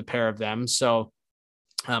the pair of them. So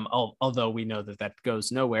although we know that goes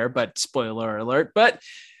nowhere, but spoiler alert. But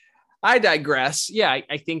I digress. Yeah,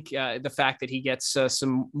 I think the fact that he gets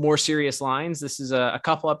some more serious lines. This is a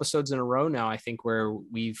couple episodes in a row now, I think, where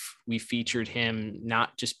we've featured him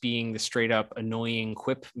not just being the straight up annoying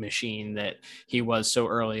quip machine that he was so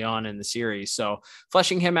early on in the series. So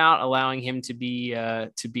fleshing him out, allowing him to be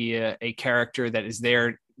a character that is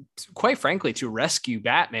there, quite frankly, to rescue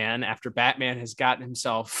Batman after Batman has gotten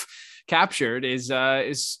himself captured is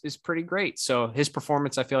pretty great. So his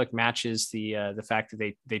performance, I feel like, matches the fact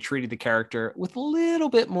that they treated the character with a little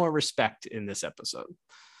bit more respect in this episode.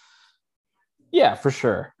 Yeah, for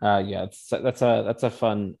sure. That's a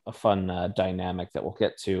fun dynamic that we'll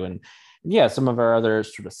get to. And yeah, some of our other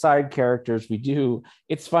sort of side characters,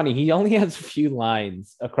 it's funny, he only has a few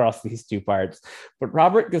lines across these two parts, but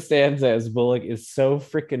Robert Costanza as Bullock is so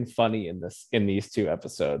freaking funny in these two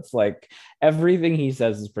episodes. Like, everything he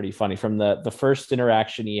says is pretty funny, from the first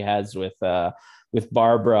interaction he has with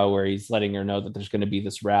Barbara, where he's letting her know that there's going to be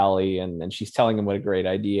this rally, and she's telling him what a great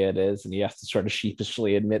idea it is, and he has to sort of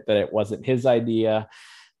sheepishly admit that it wasn't his idea.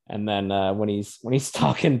 And then when he's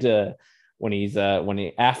talking to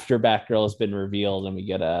after Batgirl has been revealed, and we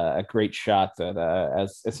get a great shot that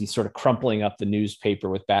as he's sort of crumpling up the newspaper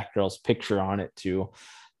with Batgirl's picture on it to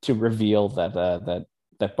reveal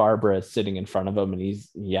that Barbara is sitting in front of him, and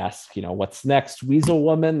he asks, what's next, Weasel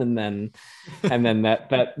Woman, and then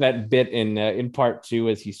that bit in part two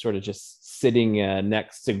as he's sort of just sitting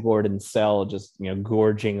next to Gordon's cell, just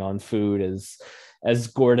gorging on food as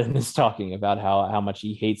Gordon is talking about how much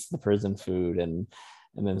he hates the prison food, and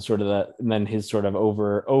then his sort of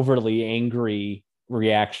overly angry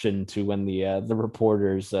reaction to when the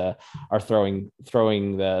reporters are throwing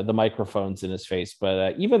the microphones in his face.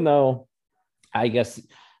 But even though, I guess,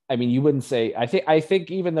 I mean, you wouldn't say, I think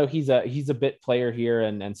even though he's a bit player here,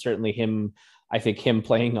 and certainly him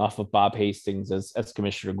playing off of Bob Hastings as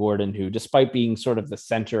Commissioner Gordon, who, despite being sort of the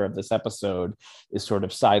center of this episode, is sort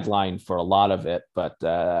of sidelined for a lot of it. But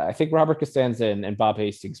I think Robert Costanza and Bob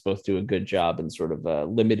Hastings both do a good job in sort of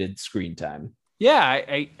limited screen time. Yeah,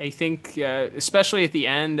 I think especially at the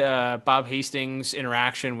end, Bob Hastings'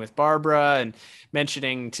 interaction with Barbara and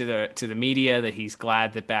mentioning to the media that he's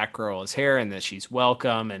glad that Batgirl is here and that she's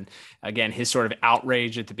welcome. And again, his sort of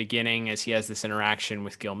outrage at the beginning as he has this interaction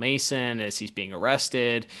with Gil Mason as he's being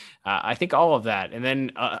arrested. I think all of that. And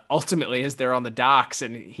then ultimately, as they're on the docks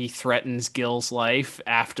and he threatens Gil's life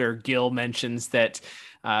after Gil mentions that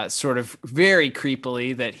sort of very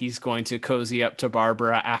creepily that he's going to cozy up to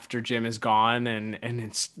Barbara after Jim is gone. And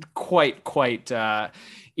it's quite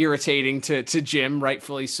irritating to Jim,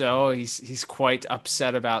 rightfully so. He's quite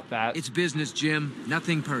upset about that. It's business, Jim,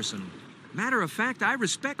 nothing personal. Matter of fact, I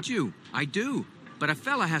respect you. I do. But a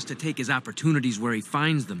fella has to take his opportunities where he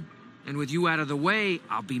finds them. And with you out of the way,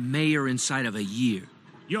 I'll be mayor inside of a year.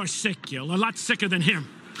 You're sick, Gil. A lot sicker than him.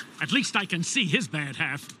 At least I can see his bad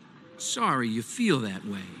half. Sorry you feel that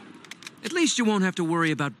way. At least you won't have to worry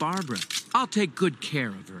about Barbara. I'll take good care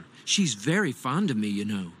of her. She's very fond of me, you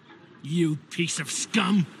know. You piece of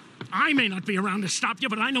scum. I may not be around to stop you,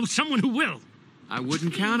 but I know someone who will. I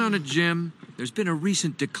wouldn't count on it, Jim. There's been a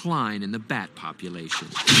recent decline in the bat population.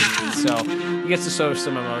 So he gets to show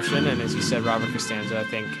some emotion, and as you said, Robert Costanza, I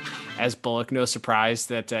think, as Bullock, no surprise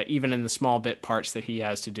that even in the small bit parts that he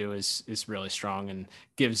has to do is really strong and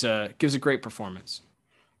gives a great performance.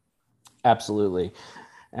 Absolutely.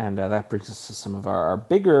 And that brings us to some of our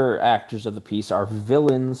bigger actors of the piece, our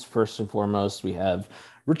villains. First and foremost, we have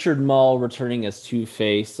Richard Mull returning as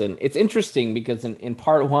Two-Face. And it's interesting because in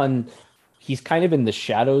part one, he's kind of in the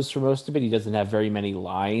shadows for most of it. He doesn't have very many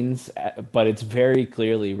lines, but it's very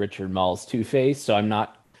clearly Richard Mull's Two-Face. So I'm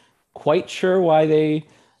not quite sure why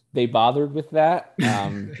they bothered with that,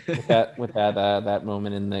 with that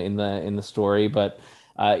moment in the story. But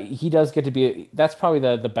he does get to be, that's probably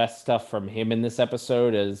the best stuff from him in this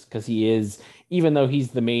episode, is because he is, even though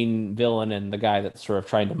he's the main villain and the guy that's sort of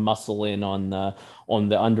trying to muscle in on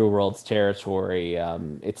the underworld's territory,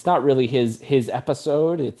 it's not really his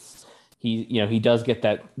episode. He does get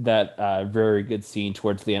that very good scene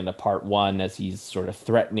towards the end of part one as he's sort of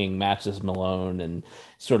threatening Matches Malone and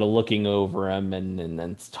sort of looking over him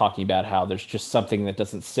and talking about how there's just something that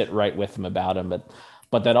doesn't sit right with him about him,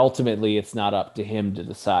 but that ultimately it's not up to him to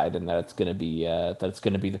decide, and that it's going to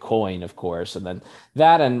be the coin, of course. And then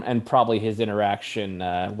that and probably his interaction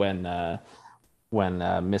when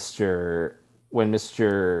Mr.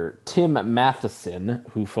 Tim Matheson,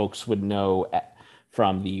 who folks would know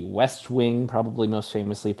from the West Wing, probably most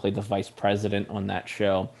famously played the vice president on that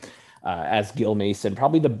show, as Gil Mason.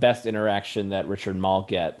 Probably the best interaction that Richard Mull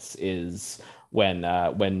gets is when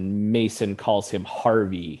Mason calls him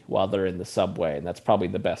Harvey while they're in the subway, and that's probably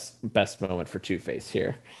the best moment for Two-Face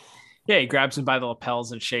here. Yeah, he grabs him by the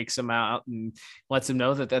lapels and shakes him out and lets him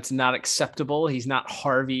know that that's not acceptable. He's not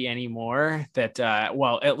Harvey anymore. That,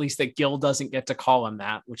 at least that Gil doesn't get to call him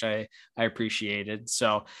that, which I appreciated.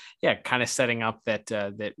 So, yeah, kind of setting up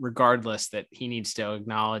that regardless that he needs to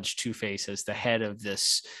acknowledge Two-Face as the head of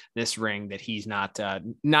this ring, that he's not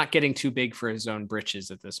getting too big for his own britches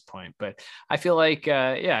at this point. But I feel like,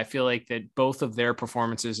 that both of their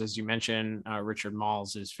performances, as you mentioned, Richard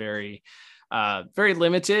Mull's is very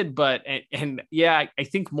limited, but I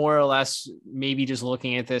think more or less maybe just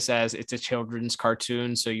looking at this as it's a children's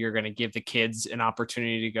cartoon, so you're going to give the kids an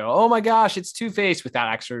opportunity to go, oh my gosh, it's Two-Face, without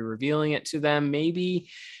actually revealing it to them, maybe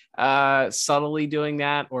subtly doing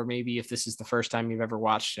that, or maybe if this is the first time you've ever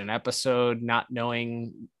watched an episode, not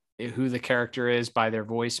knowing who the character is by their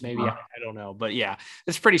voice, maybe. I don't know, but yeah,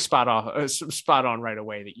 it's pretty spot on right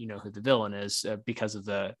away that you know who the villain is because of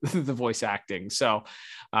the the voice acting. So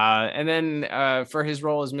and then for his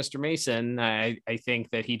role as Mr. Mason, I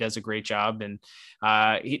think that he does a great job, and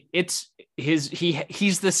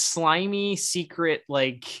he's the slimy secret,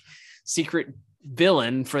 like secret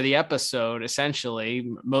villain for the episode.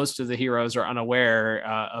 Essentially, most of the heroes are unaware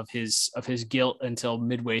of his guilt until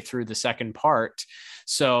midway through the second part.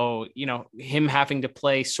 So, him having to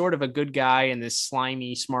play sort of a good guy and this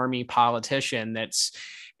slimy, smarmy politician that's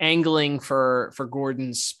angling for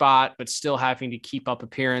Gordon's spot, but still having to keep up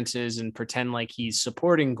appearances and pretend like he's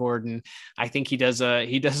supporting Gordon. I think he does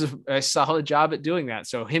a solid job at doing that.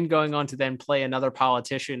 So him going on to then play another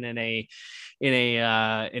politician on a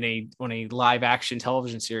live action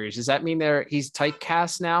television series, does that mean he's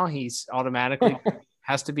typecast now? He's automatically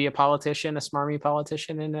has to be a politician, a smarmy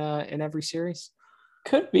politician in every series?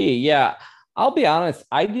 Could be, yeah. I'll be honest,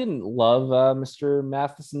 I didn't love Mr.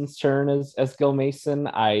 Matheson's turn as Gil Mason.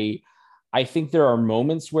 I think there are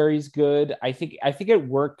moments where he's good. I think it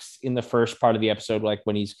works in the first part of the episode, like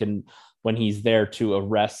when he's there to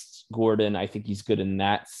arrest Gordon. I think he's good in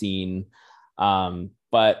that scene.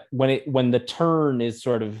 But when the turn is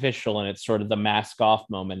sort of official and it's sort of the mask off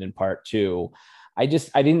moment in part 2, I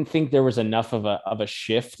didn't think there was enough of a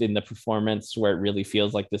shift in the performance where it really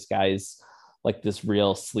feels like this guy's like this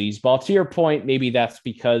real sleazeball. To your point, maybe that's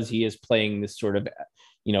because he is playing this sort of,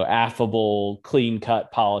 affable,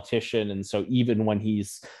 clean-cut politician. And so even when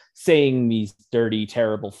he's saying these dirty,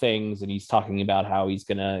 terrible things and he's talking about how he's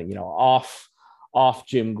gonna, off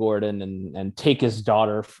Jim Gordon and take his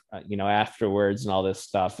daughter, afterwards and all this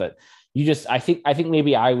stuff, that I think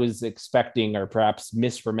maybe I was expecting or perhaps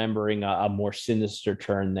misremembering a more sinister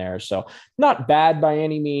turn there. So not bad by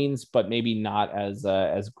any means, but maybe not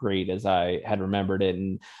as great as I had remembered it.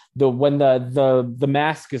 And when the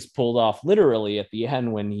mask is pulled off literally at the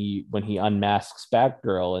end, when he unmasks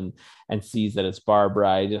Batgirl and sees that it's Barbara,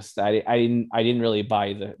 I didn't really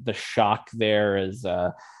buy the shock there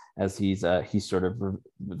as he's sort of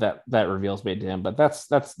that reveal's made to him. But that's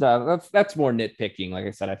more nitpicking. Like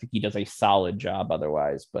I said, I think he does a solid job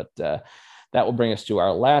otherwise. But that will bring us to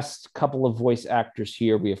our last couple of voice actors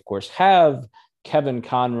here. We of course have Kevin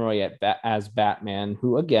Conroy as Batman,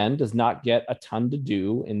 who again does not get a ton to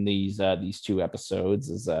do in these 2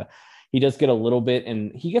 episodes. As he does get a little bit,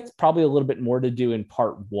 and he gets probably a little bit more to do in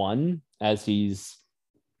part 1 as he's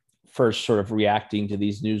first sort of reacting to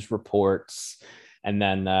these news reports. And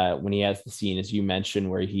then when he has the scene, as you mentioned,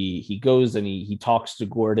 where he goes and he talks to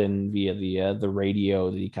Gordon via the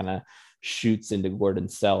radio that he kind of shoots into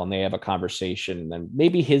Gordon's cell, and they have a conversation. And then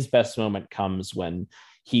maybe his best moment comes when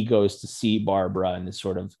he goes to see Barbara and is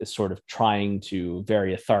sort of trying to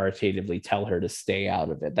very authoritatively tell her to stay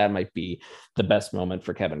out of it. That might be the best moment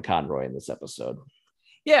for Kevin Conroy in this episode.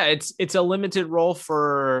 Yeah, it's a limited role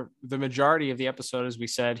for the majority of the episode. As we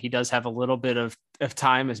said, he does have a little bit of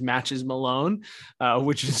time as Matches Malone,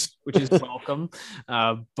 which is welcome.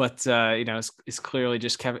 But it's clearly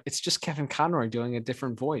just Kevin. It's just Kevin Conroy doing a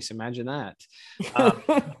different voice. Imagine that.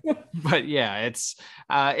 But yeah, it's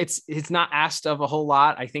not asked of a whole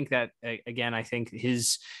lot. I think that again, I think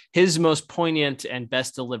his most poignant and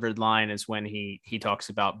best delivered line is when he talks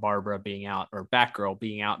about Barbara being out, or Batgirl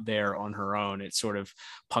being out there on her own. It sort of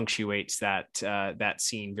punctuates that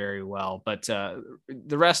scene very well. But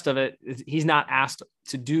the rest of it, he's not asked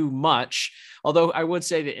to do much. Although I would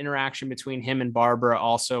say the interaction between him and Barbara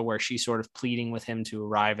also, where she's sort of pleading with him to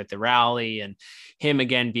arrive at the rally, and him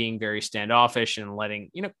again being very standoffish and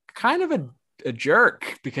letting, kind of a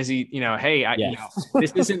jerk, because he, hey,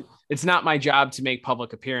 this isn't, it's not my job to make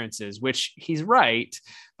public appearances, which he's right.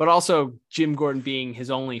 But also Jim Gordon being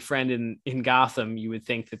his only friend in Gotham, you would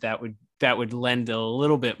think that would lend a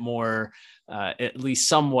little bit more, at least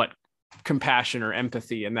somewhat compassion or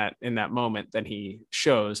empathy in that moment than he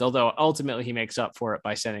shows. Although ultimately he makes up for it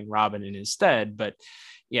by sending Robin in his stead. But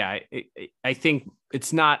yeah, I think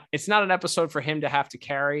it's not an episode for him to have to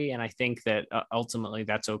carry. And I think that ultimately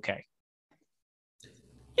that's okay.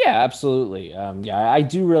 Yeah, absolutely. I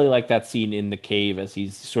do really like that scene in the cave as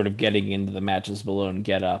he's sort of getting into the Matches Malone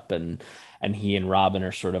get up, and he and Robin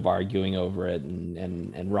are sort of arguing over it,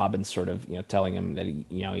 and Robin's sort of telling him that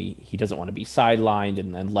he doesn't want to be sidelined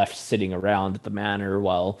and left sitting around at the manor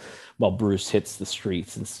while Bruce hits the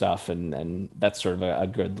streets and stuff, and that's sort of a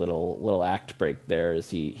good little act break there as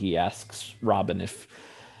he asks Robin if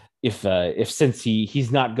since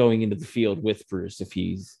he's not going into the field with Bruce, if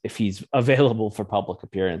he's available for public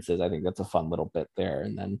appearances. I think that's a fun little bit there.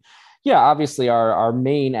 And then, yeah, obviously our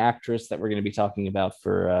main actress that we're going to be talking about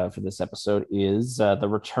for this episode is the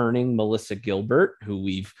returning Melissa Gilbert, who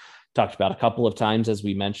we've talked about a couple of times, as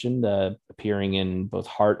we mentioned, appearing in both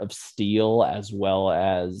Heart of Steel as well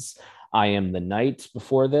as I Am the Night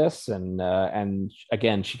before this. And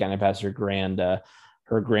again, she kind of has her grand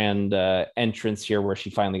entrance here, where she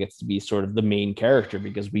finally gets to be sort of the main character,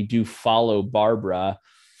 because we do follow Barbara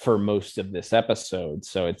for most of this episode.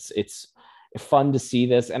 So it's fun to see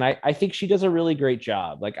this. And I think she does a really great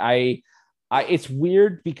job. Like it's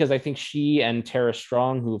weird because I think she and Tara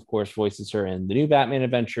Strong, who of course voices her in the new Batman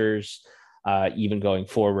Adventures, even going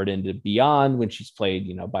forward into Beyond when she's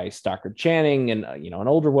played, by Stockard Channing and, an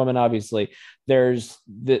older woman, obviously, there's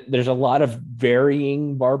a lot of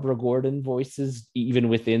varying Barbara Gordon voices, even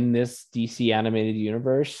within this DC animated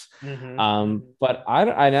universe. But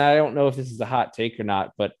I don't know if this is a hot take or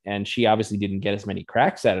not, and she obviously didn't get as many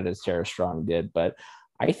cracks at it as Tara Strong did, but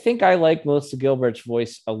I think I like Melissa Gilbert's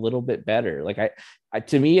voice a little bit better. Like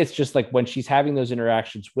to me, it's just like when she's having those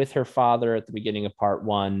interactions with her father at the beginning of part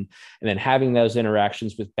 1, and then having those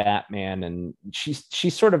interactions with Batman, and she's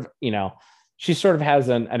sort of, she sort of has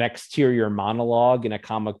an exterior monologue. In a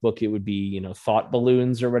comic book, it would be, thought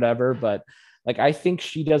balloons or whatever. But like, I think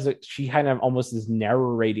she does it. She kind of almost is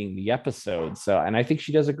narrating the episode. So, and I think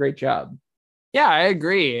she does a great job. Yeah, I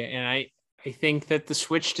agree. And I think that the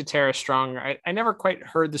switch to Tara Strong, I never quite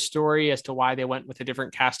heard the story as to why they went with a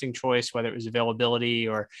different casting choice, whether it was availability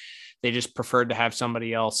or they just preferred to have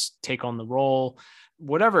somebody else take on the role.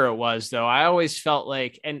 Whatever it was, though, I always felt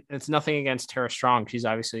like, and it's nothing against Tara Strong, she's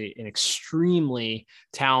obviously an extremely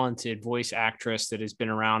talented voice actress that has been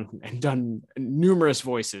around and done numerous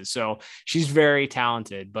voices. So she's very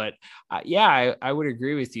talented. But I would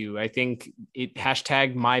agree with you. I think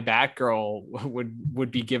hashtag my Batgirl would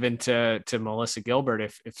be given to Melissa Gilbert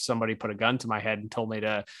if somebody put a gun to my head and told me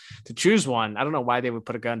to choose one. I don't know why they would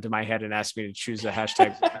put a gun to my head and ask me to choose the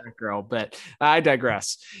hashtag Batgirl, but I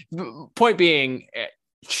digress. Point being,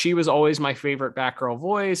 she was always my favorite Batgirl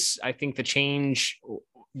voice. I think the change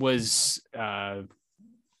was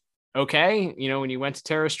okay, when you went to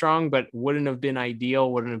Tara Strong, but wouldn't have been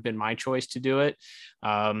ideal, wouldn't have been my choice to do it.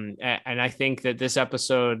 And I think that this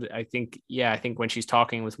episode, I think when she's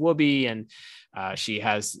talking with Whoopi and she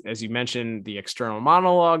has, as you mentioned, the external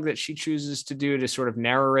monologue that she chooses to do to sort of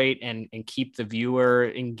narrate and keep the viewer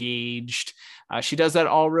engaged. She does that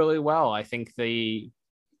all really well. I think the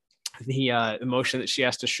emotion that she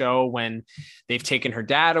has to show when they've taken her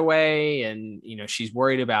dad away and, she's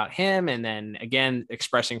worried about him. And then again,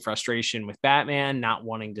 expressing frustration with Batman, not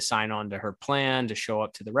wanting to sign on to her plan to show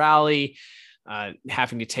up to the rally,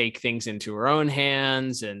 having to take things into her own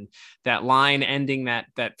hands. And that line ending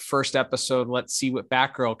that first episode, let's see what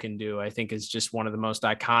Batgirl can do, I think is just one of the most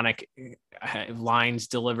iconic lines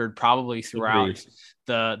delivered probably throughout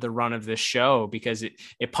the run of this show, because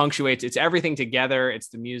it punctuates, it's everything together. It's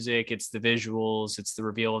the music, it's the visuals, it's the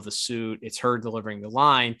reveal of the suit, it's her delivering the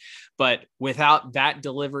line. But without that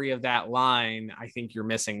delivery of that line, I think you're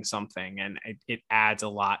missing something, and it adds a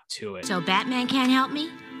lot to it. So Batman can't help me?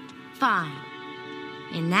 Fine.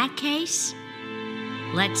 In that case,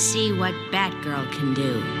 let's see what Batgirl can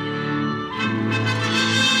do.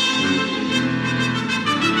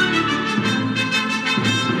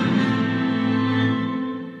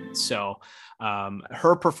 So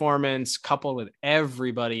her performance, coupled with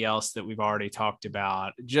everybody else that we've already talked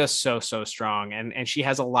about, just so strong. And she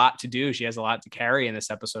has a lot to do. She has a lot to carry in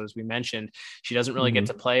this episode, as we mentioned. She doesn't really get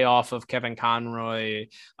to play off of Kevin Conroy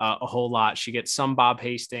a whole lot. She gets some Bob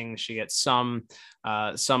Hastings. She gets some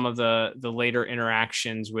of the later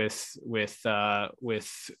interactions with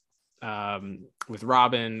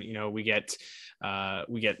Robin. We get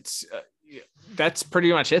that's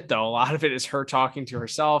pretty much it, though. A lot of it is her talking to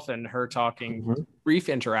herself and her talking brief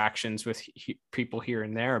interactions with people here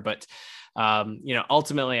and there. But,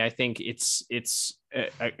 ultimately, I think it's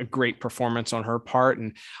a great performance on her part.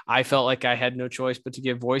 And I felt like I had no choice but to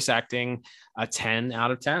give voice acting a 10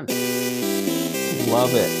 out of 10.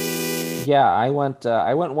 Love it. Yeah, I went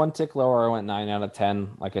one tick lower. I went 9 out of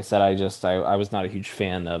 10. Like I said, I was not a huge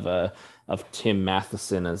fan of Tim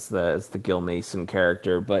Matheson as the Gil Mason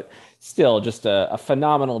character, but still just a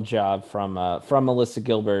phenomenal job from Melissa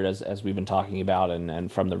Gilbert, as we've been talking about,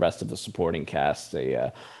 and from the rest of the supporting cast.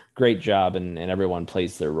 A great job, and everyone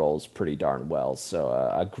plays their roles pretty darn well. So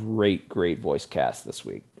a great voice cast this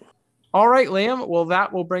week. All right, Liam. Well,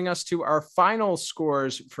 that will bring us to our final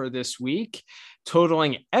scores for this week.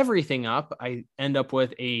 Totaling everything up, I end up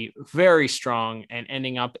with a very strong, and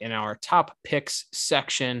ending up in our top picks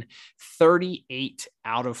section, 38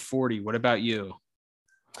 out of 40. What about you?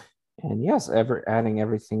 And yes, adding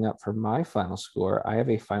everything up for my final score, I have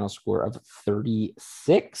a final score of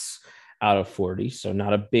 36 out of 40. So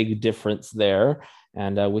not a big difference there.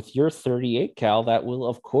 And with your 38, Cal, that will,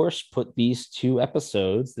 of course, put these two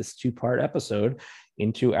episodes, this two-part episode,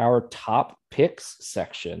 into our top picks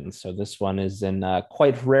section. So this one is in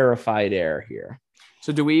quite rarefied air here.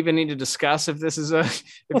 So do we even need to discuss if this is a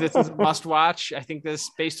must watch? I think this,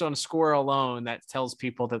 based on score alone, that tells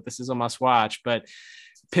people that this is a must watch. But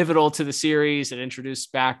pivotal to the series, it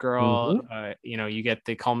introduced Batgirl. You get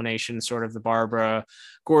the culmination, sort of the Barbara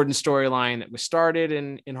Gordon storyline that was started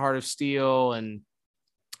in Heart of Steel, and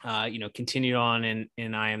continued on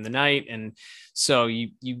in I Am the Night. And so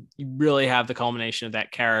you really have the culmination of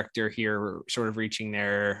that character here, sort of reaching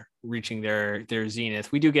their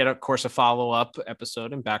zenith. We do get, of course, a follow-up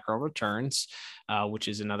episode in Batgirl Returns, which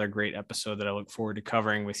is another great episode that I look forward to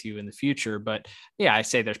covering with you in the future. But yeah, I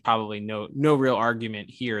say there's probably no real argument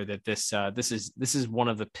here that this is one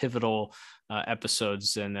of the pivotal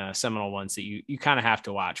episodes and seminal ones that you kind of have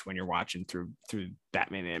to watch when you're watching through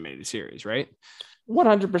Batman the Animated Series, right?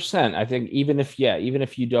 100%. I think even if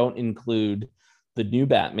you don't include the new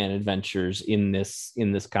Batman adventures in this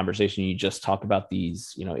conversation, you just talk about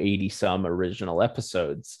these 80 some original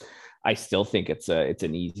episodes, I still think it's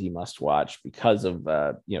an easy must watch because of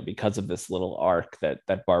this little arc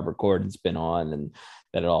that Barbara Gordon's been on, and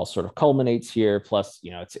that it all sort of culminates here. Plus,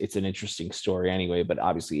 it's an interesting story anyway, but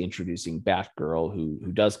obviously introducing Batgirl,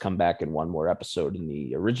 who does come back in one more episode in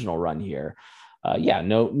the original run here.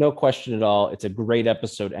 No question at all. It's a great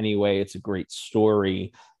episode anyway. It's a great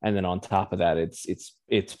story, and then on top of that,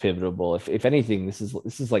 it's pivotal. If anything, this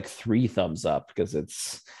is like 3 thumbs up, because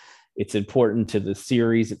it's important to the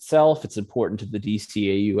series itself. It's important to the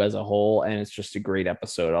DCAU as a whole, and it's just a great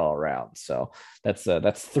episode all around. So that's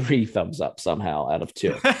 3 thumbs up somehow out of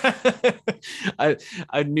 2.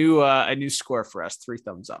 a new score for us. 3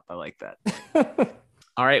 thumbs up. I like that.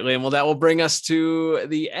 All right, Liam. Well, that will bring us to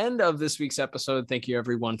the end of this week's episode. Thank you,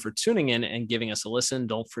 everyone, for tuning in and giving us a listen.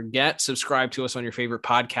 Don't forget, subscribe to us on your favorite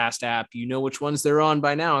podcast app. You know which ones they're on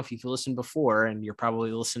by now if you've listened before, and you're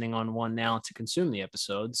probably listening on one now to consume the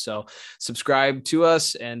episode. So subscribe to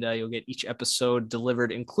us, and you'll get each episode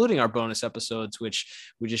delivered, including our bonus episodes,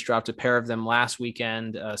 which we just dropped a pair of them last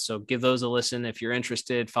weekend. So give those a listen if you're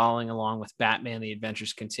interested, following along with Batman: The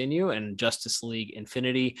Adventures Continue and Justice League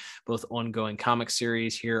Infinity, both ongoing comic series.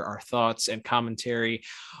 Here are thoughts and commentary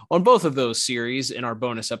on both of those series in our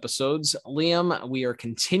bonus episodes. Liam, we are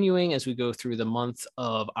continuing as we go through the month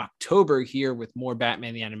of October here with more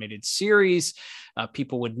Batman the Animated Series.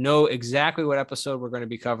 People would know exactly what episode we're going to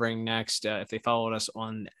be covering next if they followed us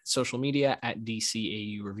on social media at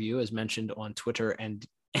DCAU Review, as mentioned on Twitter and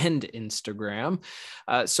Instagram.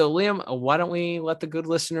 So Liam, why don't we let the good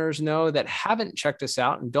listeners know that haven't checked us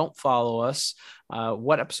out and don't follow us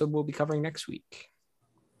what episode we'll be covering next week?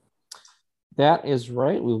 That is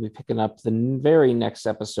right. We'll be picking up the very next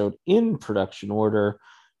episode in production order,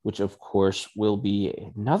 which of course will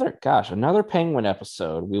be another Penguin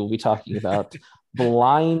episode. We will be talking about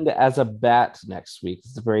Blind as a Bat next week.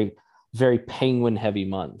 It's a very, very Penguin heavy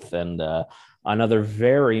month, and another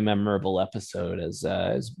very memorable episode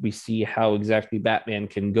as we see how exactly Batman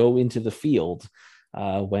can go into the field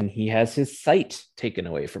when he has his sight taken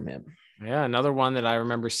away from him. Yeah, another one that I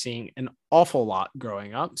remember seeing an awful lot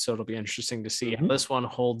growing up. So it'll be interesting to see how this one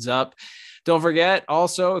holds up. Don't forget,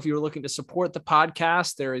 also, if you're looking to support the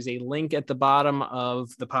podcast, there is a link at the bottom of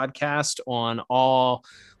the podcast on all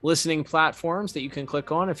listening platforms that you can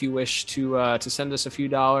click on if you wish to send us a few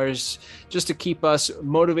dollars just to keep us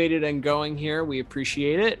motivated and going here. We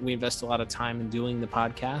appreciate it. We invest a lot of time in doing the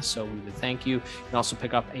podcast, so we would thank you. You can also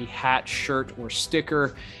pick up a hat, shirt, or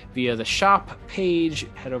sticker via the shop page.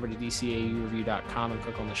 Head over to dcaureview.com and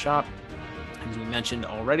click on the shop. As we mentioned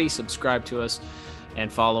already, subscribe to us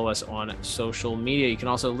and follow us on social media. You can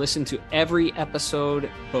also listen to every episode,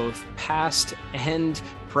 both past and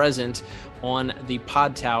present, on the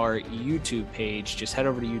Pod Tower YouTube page. Just head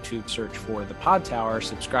over to YouTube, search for the Pod Tower,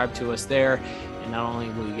 subscribe to us there, and not only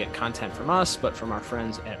will you get content from us, but from our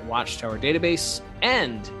friends at Watchtower Database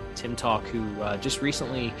and Tim Talk, who just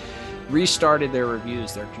recently restarted their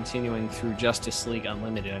reviews. They're continuing through Justice League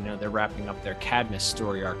Unlimited. I know they're wrapping up their Cadmus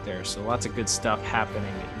story arc there, so lots of good stuff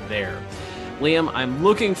happening there. Liam, I'm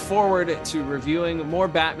looking forward to reviewing more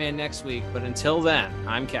Batman next week, but until then,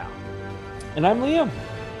 I'm Cal. And I'm Liam.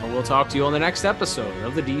 And we'll talk to you on the next episode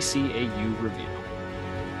of the DCAU Review.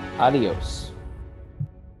 Adios.